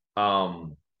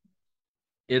 Um,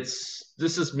 it's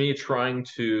this is me trying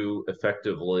to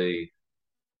effectively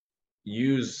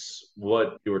use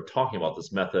what you were talking about,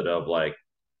 this method of like,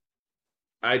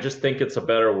 I just think it's a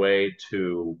better way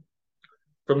to,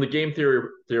 from the game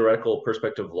theoretical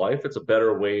perspective of life, it's a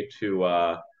better way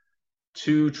to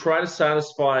to try to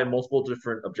satisfy multiple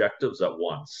different objectives at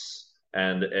once,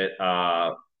 and it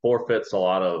forfeits a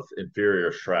lot of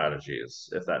inferior strategies,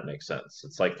 if that makes sense.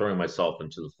 It's like throwing myself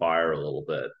into the fire a little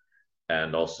bit,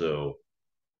 and also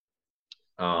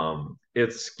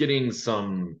it's getting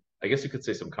some, I guess you could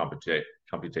say, some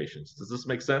computations. Does this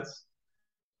make sense?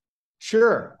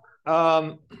 Sure.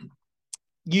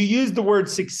 You use the word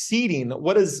succeeding.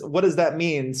 What does that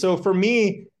mean? So for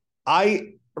me, I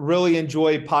really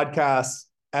enjoy podcasts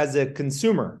as a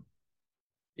consumer.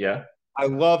 Yeah, I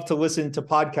love to listen to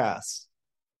podcasts.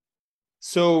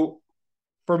 So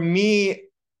for me,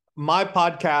 my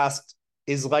podcast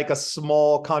is like a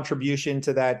small contribution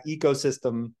to that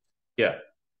ecosystem. yeah,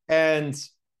 And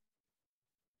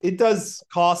it does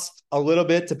cost a little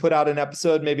bit to put out an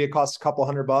episode. Maybe it costs a couple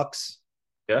 $100.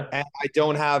 yeah, And I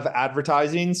don't have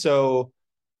advertising. So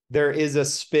there is a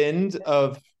spend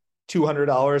of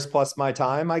 $200 plus my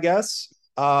time, I guess.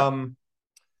 And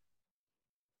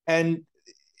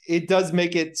it does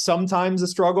make it sometimes a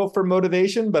struggle for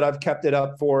motivation, but I've kept it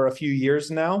up for a few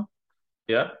years now.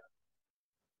 yeah.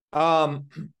 Um,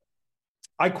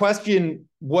 I question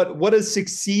what does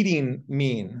succeeding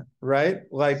mean, right?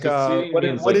 Like Succeeding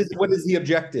means what is the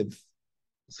objective?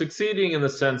 succeeding in the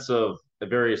sense of a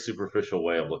very superficial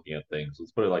way of looking at things.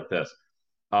 Let's put it like this.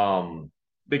 Um,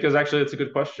 because actually, it's a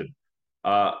good question.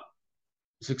 Uh,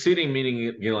 Succeeding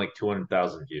meaning getting like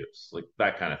 200,000 views, like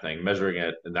that kind of thing, measuring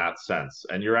it in that sense.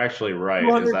 And you're actually right. Is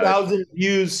that, 200,000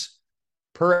 views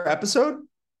per episode?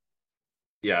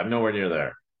 yeah, I'm nowhere near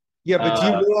there. Yeah, but do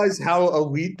you Uh, realize how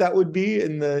elite that would be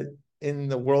in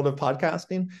the world of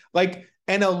podcasting? Like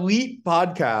an elite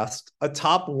podcast, a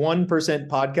top 1%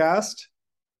 podcast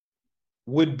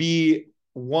would be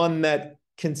one that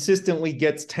consistently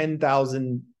gets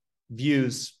 10,000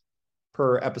 views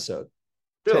per episode.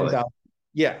 really? 10,000.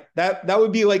 Yeah, that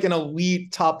would be like an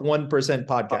elite top 1%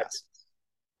 podcast.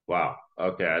 Wow.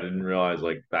 Okay, I didn't realize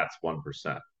like that's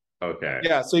 1%. Okay.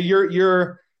 Yeah, so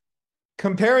you're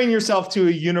comparing yourself to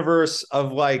a universe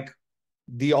of like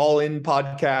the All In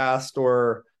podcast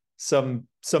or some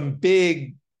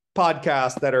big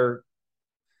podcasts that are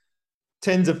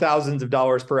tens of thousands of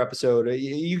dollars per episode.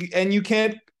 You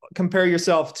can't compare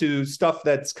yourself to stuff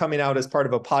that's coming out as part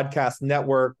of a podcast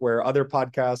network where other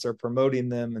podcasts are promoting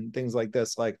them and things like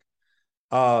this. Like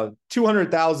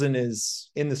 200,000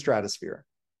 is in the stratosphere.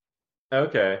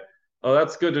 Okay. Oh,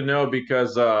 that's good to know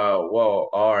because well,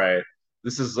 all right.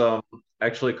 This is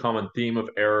actually a common theme of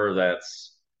error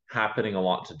that's happening a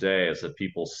lot today is that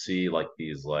people see like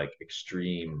these like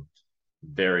extreme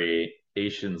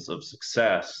variations of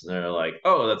success. And they're like,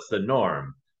 "Oh, that's the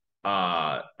norm."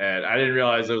 And I didn't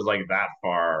realize it was like that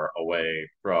far away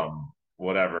from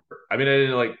whatever. I mean, I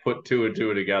didn't like put two and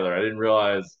two together. I didn't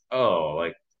realize, oh,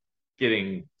 like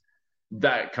getting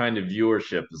that kind of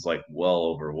viewership is like well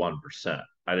over 1%.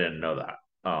 I didn't know that.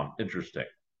 Interesting.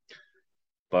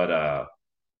 But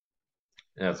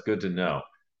yeah, it's good to know.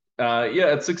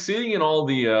 Yeah, it's succeeding in all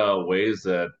the ways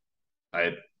that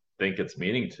I think it's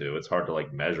meaning to. It's hard to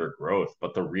like measure growth,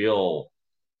 but the real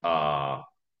uh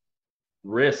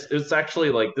risk, it's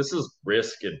actually like this is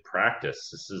risk in practice.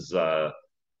 This is a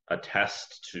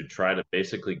test to try to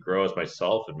basically grow as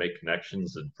myself and make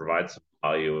connections and provide some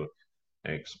value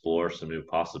and explore some new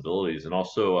possibilities and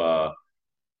also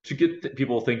to get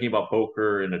people thinking about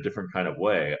poker in a different kind of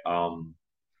way. I'm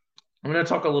going to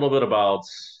talk a little bit about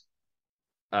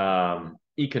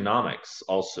economics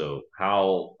also.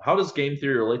 How does game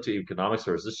theory relate to economics,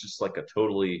 or is this just like a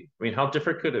totally? I mean, how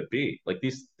different could it be? Like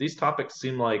these topics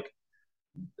seem like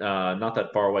not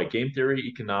that far away. Game theory,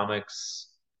 economics.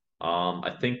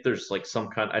 I think there's like some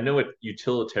kind. I know it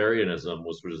utilitarianism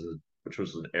was which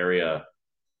was an area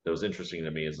that was interesting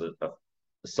to me is a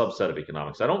subset of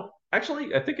economics. I don't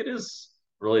actually, I think it is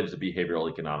related to behavioral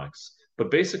economics. But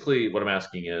basically, what I'm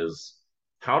asking is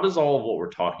how does all of what we're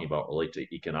talking about relate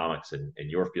to economics in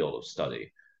your field of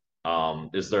study?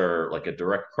 Is there like a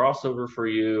direct crossover for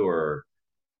you, or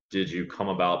did you come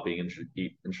about being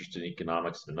interested in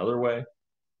economics in another way?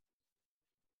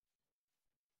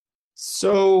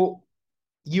 So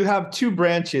you have two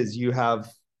branches. You have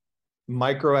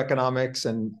microeconomics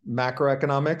and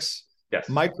macroeconomics. Yes.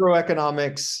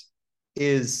 Microeconomics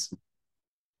is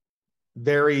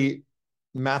very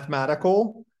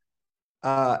mathematical,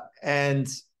 and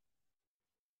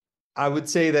I would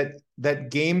say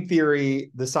that game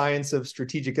theory, the science of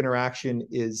strategic interaction,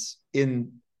 is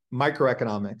in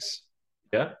microeconomics.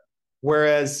 Yeah.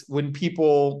 Whereas when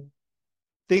people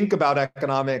think about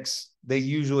economics, they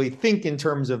usually think in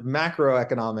terms of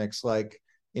macroeconomics, like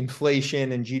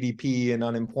inflation and GDP and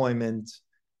unemployment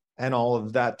and all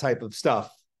of that type of stuff.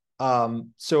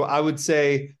 So I would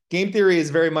say game theory is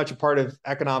very much a part of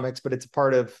economics, but it's a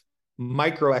part of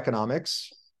microeconomics,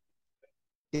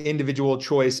 individual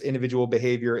choice, individual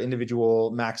behavior,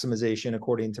 individual maximization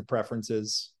according to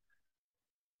preferences.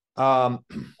 Um,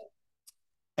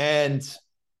 and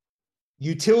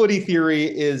utility theory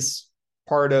is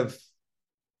part of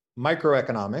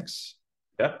microeconomics.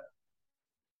 Yeah.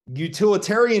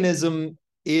 Utilitarianism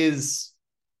is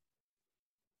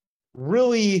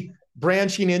really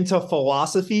branching into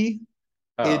philosophy.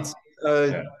 Oh, It's uh,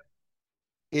 yeah.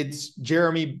 it's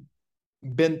Jeremy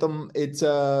Bentham.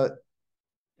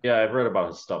 Yeah, I've read about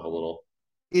his stuff a little.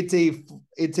 It's a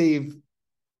it's a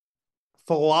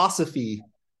philosophy,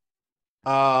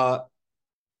 uh,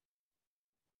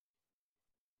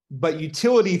 but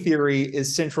utility theory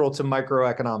is central to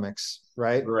microeconomics,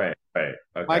 right? Right, right.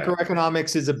 Okay.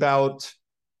 Microeconomics is about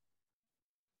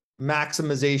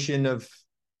maximization of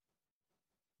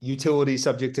utility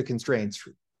subject to constraints,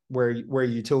 where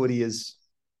utility is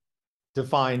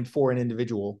defined for an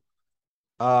individual.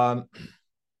 Um,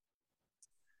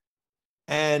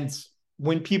 and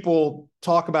when people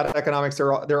talk about economics,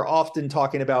 they're often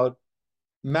talking about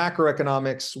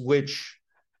macroeconomics, which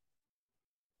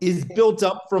is built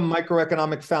up from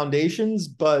microeconomic foundations,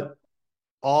 but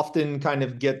often kind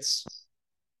of gets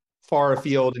far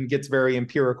afield and gets very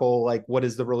empirical, like what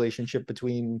is the relationship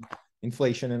between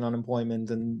inflation and unemployment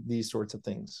and these sorts of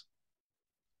things.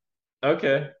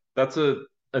 Okay. That's a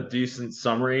decent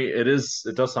summary. It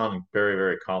does sound very,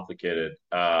 very complicated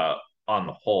on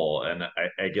the whole. And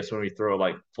I guess when we throw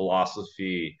like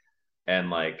philosophy and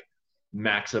like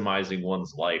maximizing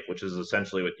one's life, which is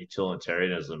essentially what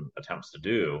utilitarianism attempts to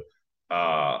do,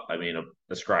 I mean,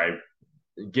 ascribe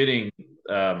getting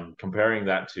comparing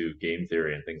that to game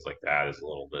theory and things like that is a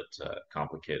little bit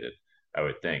complicated, I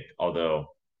would think. Although,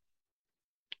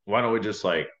 why don't we just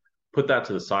like put that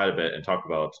to the side a bit and talk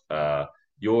about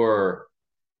your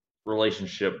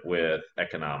relationship with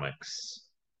economics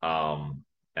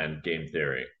and game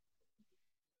theory?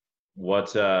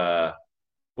 What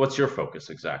what's your focus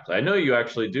exactly? I know you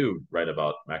actually do write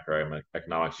about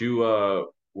macroeconomics. You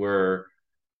were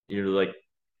you know like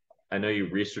I know you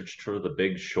researched for The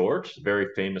Big Short, very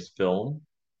famous film.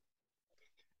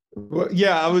 Well,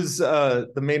 yeah, I was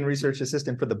the main research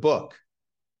assistant for the book,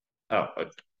 Oh,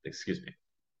 excuse me.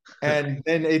 and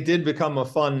then it did become a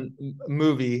fun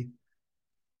movie.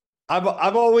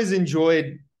 I've always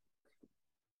enjoyed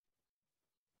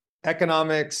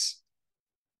economics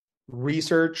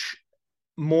research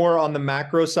more on the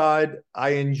macro side. I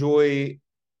enjoy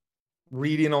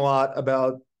reading a lot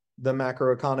about the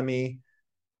macroeconomy.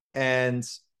 And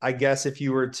I guess if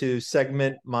you were to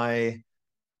segment my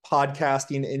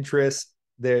podcasting interests,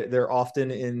 they're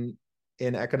often in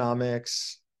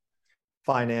economics,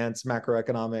 finance,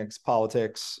 macroeconomics,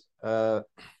 politics. So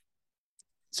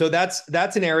that's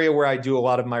an area where I do a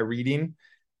lot of my reading.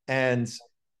 And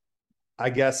I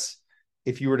guess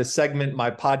if you were to segment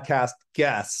my podcast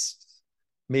guests,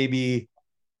 maybe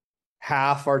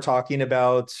half are talking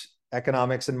about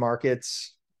economics and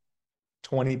markets,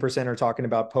 20% are talking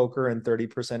about poker, and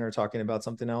 30% are talking about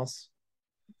something else.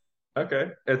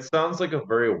 Okay. It sounds like a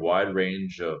very wide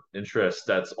range of interests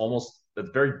that's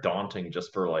very daunting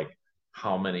just for like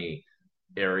how many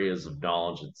areas of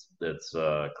knowledge it's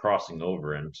crossing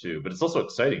over into, but it's also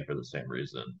exciting for the same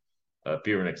reason.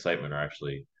 Fear and excitement are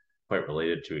actually quite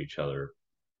related to each other.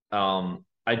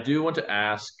 I do want to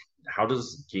ask, how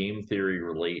does game theory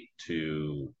relate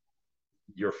to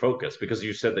your focus? Because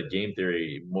you said that game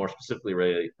theory more specifically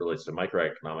relates to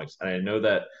microeconomics, and I know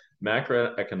that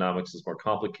macroeconomics is more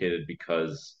complicated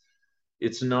because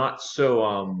it's not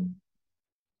so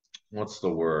what's the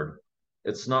word?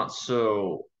 It's not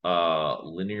so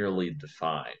linearly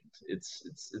defined. It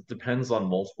depends on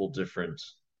multiple different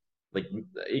like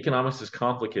economics is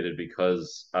complicated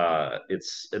because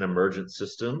it's an emergent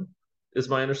system, is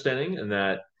my understanding, and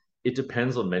that it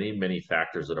depends on many, many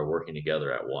factors that are working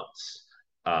together at once.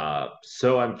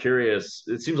 So I'm curious.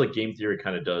 It seems like game theory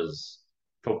kind of does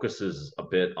focuses a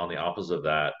bit on the opposite of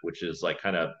that, which is like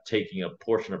kind of taking a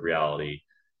portion of reality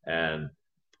and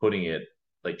putting it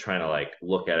like trying to like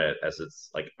look at it as its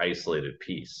like isolated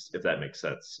piece, if that makes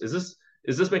sense. Is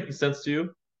this making sense to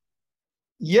you?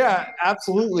 Yeah,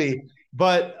 absolutely.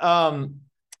 But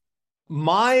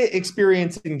my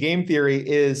experience in game theory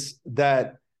is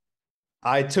that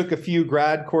I took a few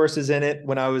grad courses in it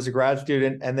when I was a grad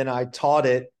student, and then I taught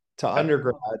it to Yep.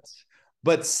 undergrads.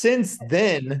 But since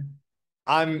then,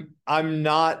 I'm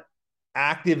not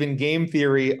active in game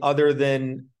theory other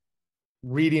than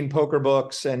reading poker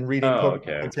books and reading Oh, poker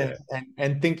okay, content okay.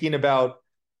 and thinking about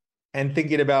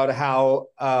how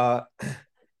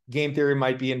game theory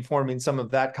might be informing some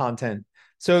of that content.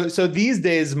 So these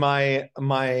days, my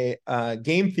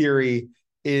game theory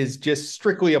is just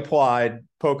strictly applied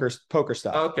poker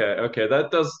stuff. Okay, okay,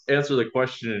 that does answer the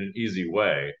question in an easy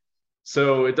way.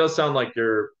 So it does sound like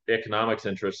your economics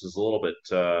interest is a little bit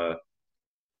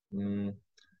mm,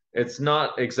 it's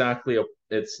not exactly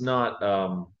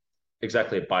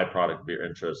exactly a byproduct of your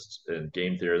interest in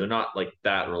game theory. They're not like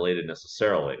that related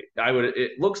necessarily.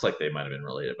 It looks like they might have been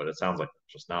related, but it sounds like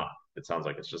it's just not. It sounds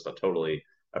like it's just a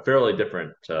fairly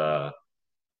different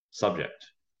subject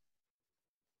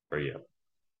for you.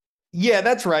 Yeah,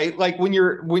 that's right. Like when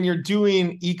you're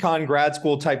doing econ grad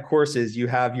school type courses, you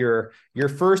have your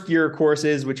first year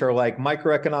courses, which are like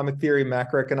microeconomic theory,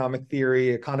 macroeconomic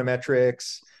theory,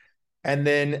 econometrics, and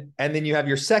then you have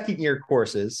your second year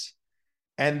courses,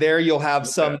 and there Okay. you'll have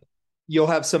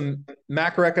some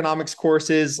macroeconomics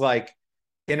courses like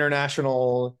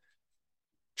international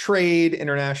trade,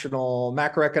 international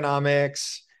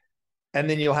macroeconomics, and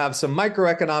then you'll have some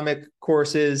microeconomic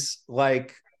courses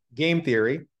like game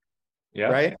theory, Yeah.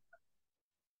 right?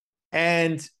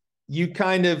 And you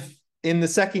kind of in the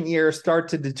second year start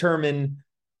to determine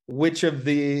which of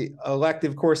the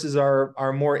elective courses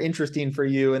are more interesting for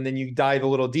you, and then you dive a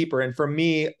little deeper. And for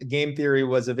me, game theory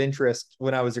was of interest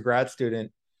when I was a grad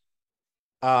student.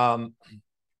 um,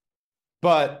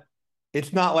 but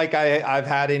it's not like I've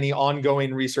had any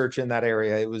ongoing research in that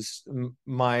area. It was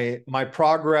my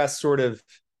progress sort of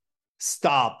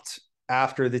stopped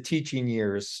after the teaching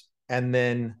years, and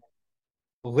then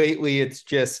lately it's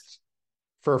just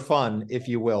for fun, if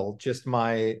you will, just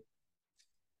my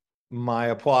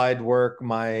applied work,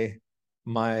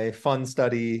 my fun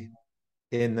study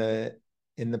in the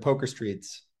poker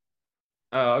streets.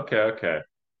 Oh, okay, okay.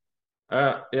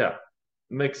 Yeah,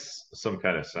 makes some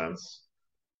kind of sense.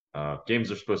 Games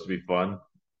are supposed to be fun,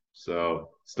 so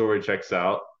story checks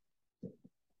out.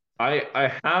 I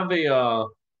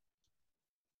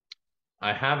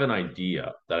have an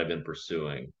idea that I've been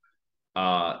pursuing,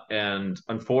 and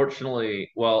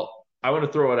unfortunately, well, I want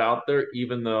to throw it out there,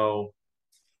 even though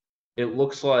it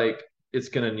looks like it's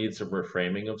going to need some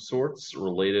reframing of sorts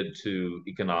related to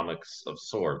economics of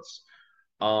sorts.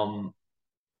 Um,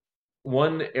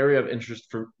 One area of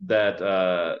interest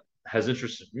that has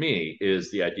interested me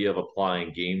is the idea of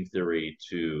applying game theory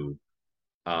to,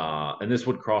 and this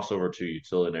would cross over to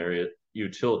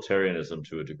utilitarianism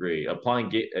to a degree, applying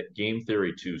game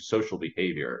theory to social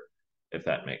behavior, if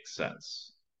that makes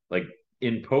sense. Like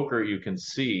in poker, you can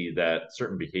see that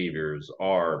certain behaviors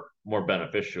are more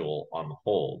beneficial on the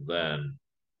whole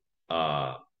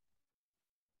uh,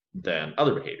 than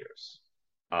other behaviors.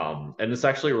 And this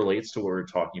actually relates to what we were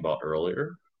talking about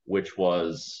earlier, which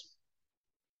was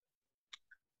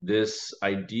this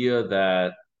idea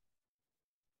that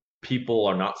people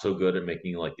are not so good at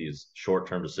making like these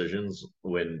short-term decisions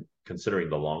when considering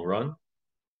the long run,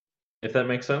 if that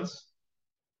makes sense.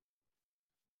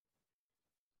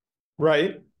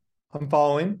 Right. I'm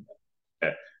following.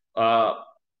 Okay. Uh,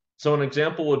 so an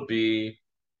example would be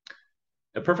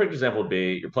a perfect example would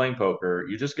be you're playing poker,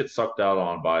 you just get sucked out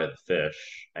on by the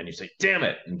fish, and you say, "Damn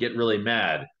it!" and get really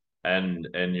mad, and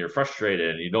you're frustrated,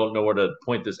 and you don't know where to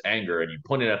point this anger, and you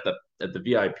point it at the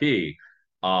VIP.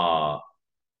 Uh,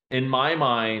 in my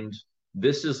mind,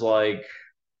 this is like,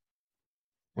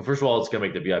 well, first of all, it's going to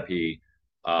make the VIP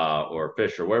or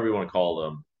fish or whatever you want to call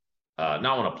them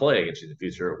not want to play against you in the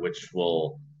future, which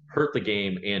will hurt the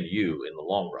game and you in the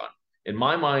long run. In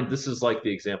my mind, this is like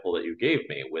the example that you gave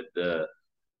me with the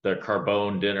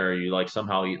carbone dinner. You like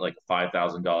somehow eat like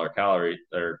 $5,000 calorie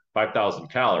or 5,000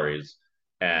 calories,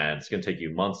 and it's going to take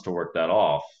you months to work that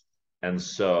off. And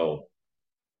so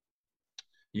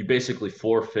you basically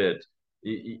forfeit.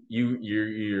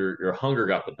 Your hunger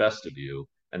got the best of you,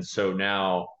 and so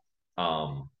now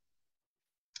um,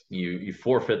 you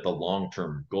forfeit the long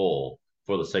term goal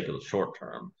for the sake of the short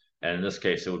term. And in this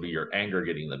case, it would be your anger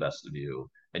getting the best of you,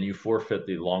 and you forfeit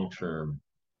the long term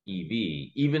EV,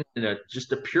 even in a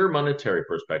just a pure monetary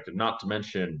perspective, not to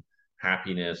mention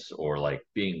happiness or like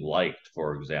being liked,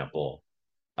 for example.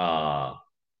 Do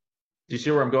you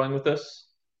see where I'm going with this?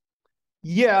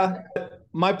 Yeah,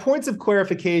 my points of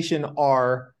clarification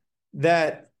are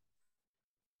that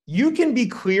you can be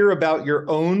clear about your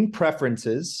own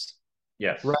preferences,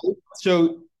 right? Yes.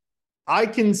 So I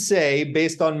can say,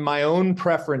 based on my own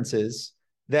preferences,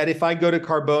 that if I go to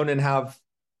Carbone and have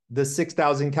the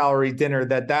 6,000 calorie dinner,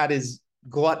 that is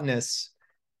gluttonous,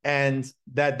 and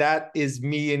that is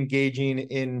me engaging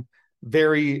in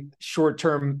very short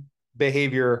term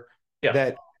behavior Yeah.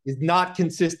 that is not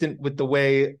consistent with the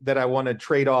way that I want to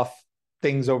trade off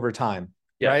things over time,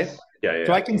 right? Yes. Yeah,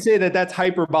 So yeah, I can say that that's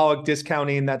hyperbolic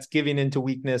discounting. That's giving into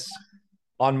weakness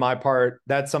on my part.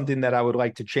 That's something that I would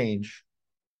like to change.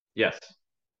 yes,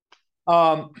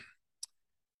 Um,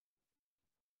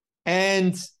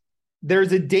 and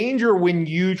there's a danger when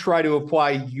you try to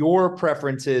apply your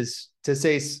preferences to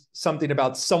say something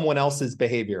about someone else's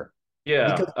behavior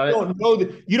yeah. because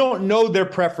you don't know their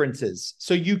preferences.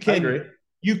 So I agree.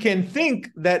 you can think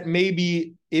that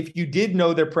maybe if you did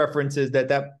know their preferences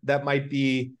that might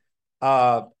be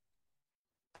uh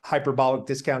hyperbolic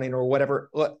discounting or whatever,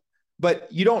 but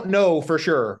you don't know for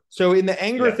sure. So in the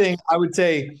anger thing, Yes, I would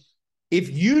say if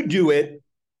you do it,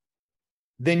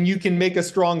 then you can make a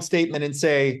strong statement and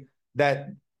say that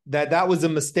that was a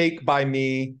mistake by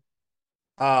me.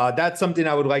 That's something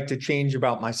I would like to change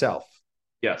about myself.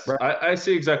 yes. Right. I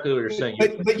see exactly what you're saying.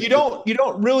 But you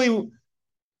don't really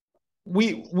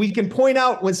we can point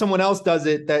out when someone else does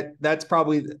it that's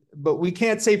probably, but we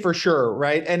can't say for sure,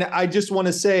 right? And I just want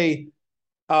to say,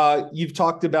 you've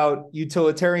talked about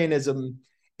utilitarianism.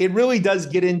 It really does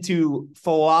get into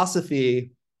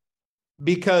philosophy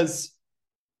because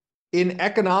in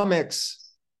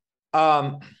economics,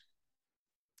 um,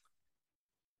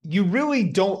 you really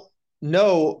don't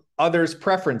know others'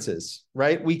 preferences,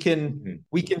 right? Mhm.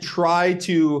 We can try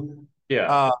to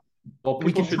Yeah. uh, Well,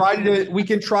 people should. we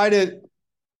can try to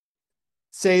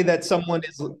say that someone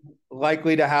is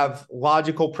likely to have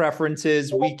logical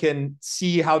preferences. We can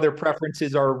see how their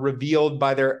preferences are revealed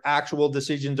by their actual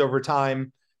decisions over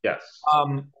time. Yes.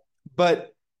 Um,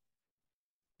 but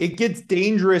it gets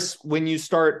dangerous when you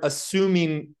start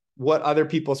assuming what other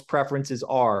people's preferences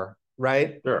are,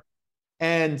 right? Sure.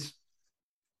 And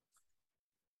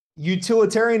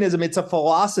utilitarianism, it's a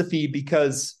philosophy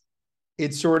because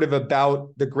it's sort of about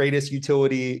the greatest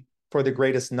utility for the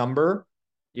greatest number.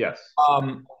 Yes.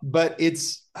 But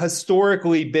it's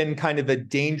historically been kind of a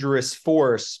dangerous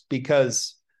force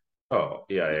because Oh,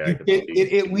 yeah, yeah. I could see.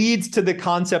 it leads to the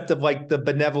concept of like the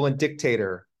benevolent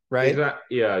dictator, right?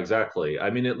 Yeah, exactly. I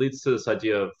mean, it leads to this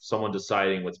idea of someone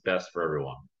deciding what's best for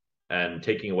everyone and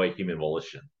taking away human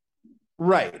volition.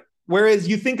 Right. Whereas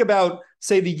you think about,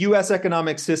 say, the US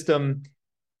economic system,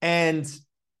 and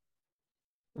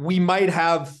we might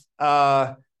have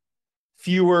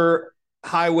fewer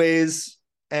highways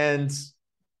and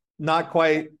not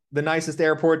quite the nicest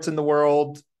airports in the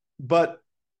world, but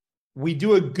we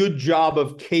do a good job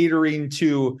of catering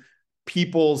to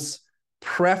people's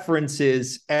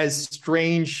preferences, as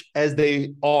strange as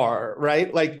they are,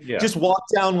 right? Like Yeah. just walk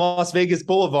down Las Vegas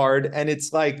Boulevard and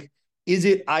it's like, is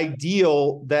it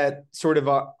ideal that sort of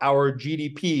our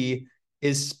GDP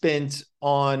is spent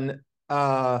on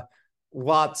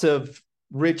lots of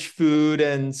rich food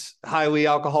and highly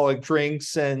alcoholic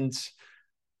drinks and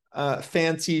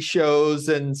fancy shows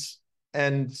and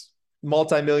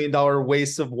multi-million dollar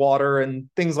wastes of water and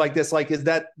things like this? Like, is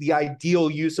that the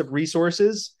ideal use of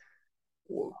resources?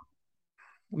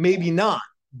 Maybe not,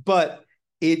 but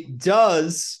it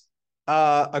does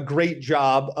a great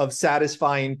job of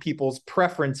satisfying people's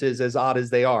preferences, as odd as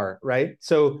they are, right?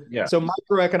 Yeah. So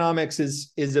microeconomics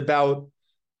is about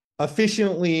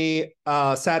efficiently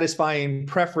satisfying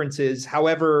preferences,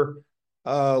 however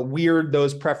weird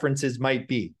those preferences might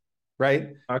be,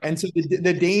 right? Okay. And so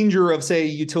the danger of, say,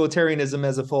 utilitarianism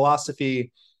as a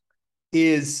philosophy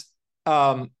is,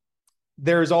 um,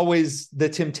 there's always the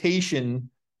temptation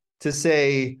to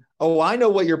say, oh, I know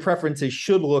what your preferences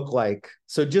should look like.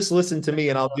 So just listen to me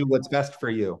and I'll do what's best for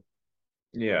you.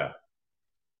 Yeah.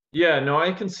 Yeah, no,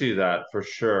 I can see that for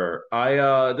sure.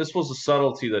 I this was a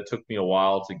subtlety that took me a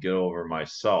while to get over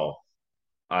myself.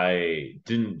 I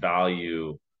didn't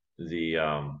value the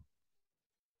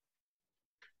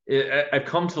I've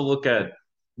come to look at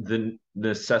the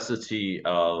necessity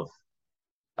of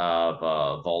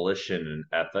volition and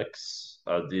ethics,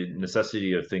 the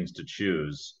necessity of things to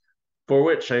choose, for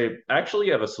which I actually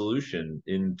have a solution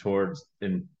into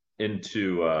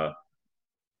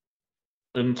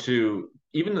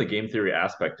even the game theory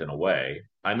aspect in a way.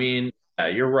 I mean, yeah,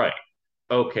 you're right.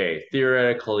 Okay,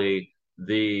 theoretically,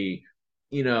 the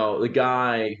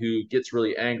guy who gets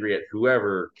really angry at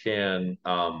whoever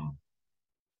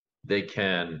they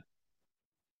can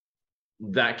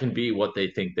that can be what they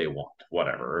think they want,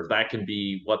 whatever, or that can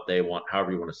be what they want,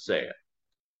 however you want to say it.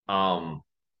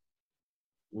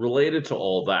 Related to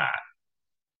all that,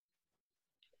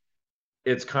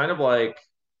 it's kind of like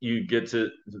you get to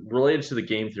related to the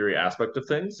game theory aspect of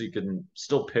things. You can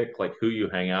still pick like who you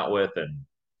hang out with and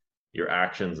your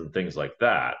actions and things like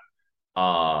that.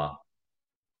 Uh,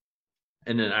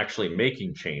 and then actually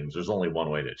making change, there's only one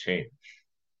way to change.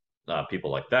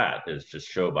 People like that is just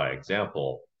show by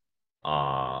example.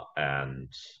 And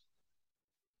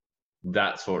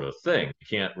that sort of thing. You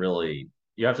can't really,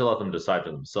 you have to let them decide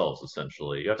for themselves,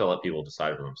 essentially. You have to let people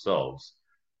decide for themselves.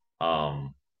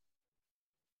 Um,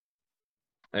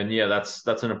 and yeah, that's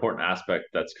an important aspect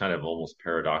that's kind of almost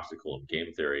paradoxical in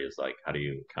game theory is like, how do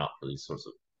you account for these sorts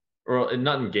of, or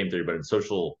not in game theory, but in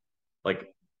social,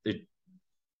 like it,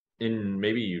 in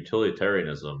maybe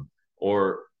utilitarianism,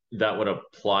 or that would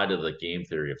apply to the game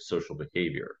theory of social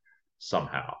behavior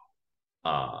somehow,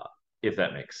 uh, if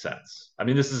that makes sense. I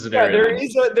mean, this is an Yeah, area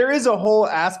I'm, there is a whole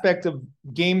aspect of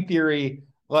game theory,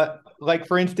 like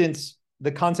for instance,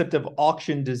 the concept of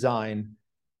auction design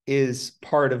is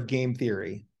part of game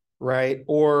theory, right?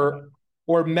 Or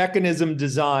mechanism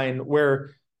design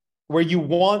where you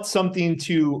want something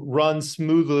to run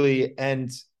smoothly and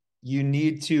you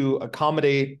need to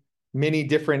accommodate many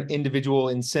different individual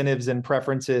incentives and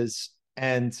preferences,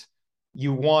 and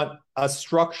you want a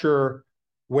structure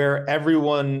where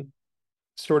everyone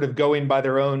sort of going by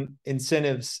their own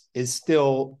incentives is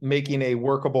still making a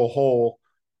workable whole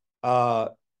uh,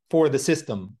 for the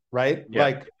system, right? yeah,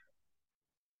 Like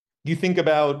you think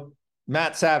about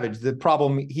Matt Savage, the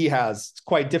problem he has, it's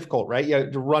quite difficult, right? You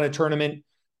have to run a tournament,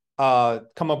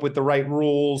 come up with the right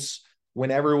rules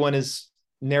when everyone is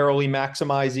narrowly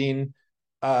maximizing.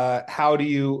 How do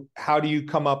you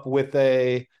come up with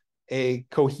a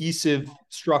cohesive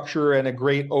structure and a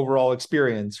great overall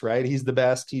experience? Right, he's the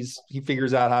best. He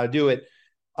figures out how to do it.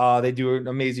 They do an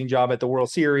amazing job at the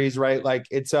World Series, right? Like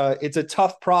it's a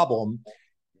tough problem,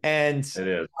 and it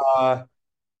is. uh,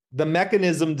 the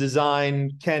mechanism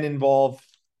design can involve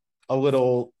a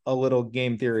little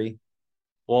game theory.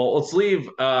 Well, let's leave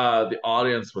the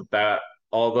audience with that,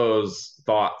 all those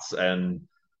thoughts and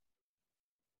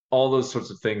all those sorts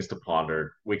of things to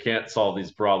ponder. We can't solve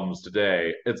these problems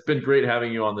today. It's been great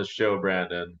having you on this show,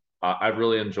 Brandon. I've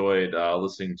really enjoyed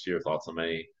listening to your thoughts on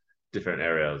many different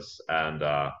areas. And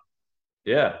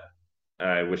yeah,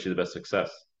 I wish you the best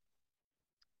success.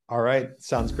 All right,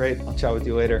 sounds great. I'll chat with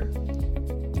you later.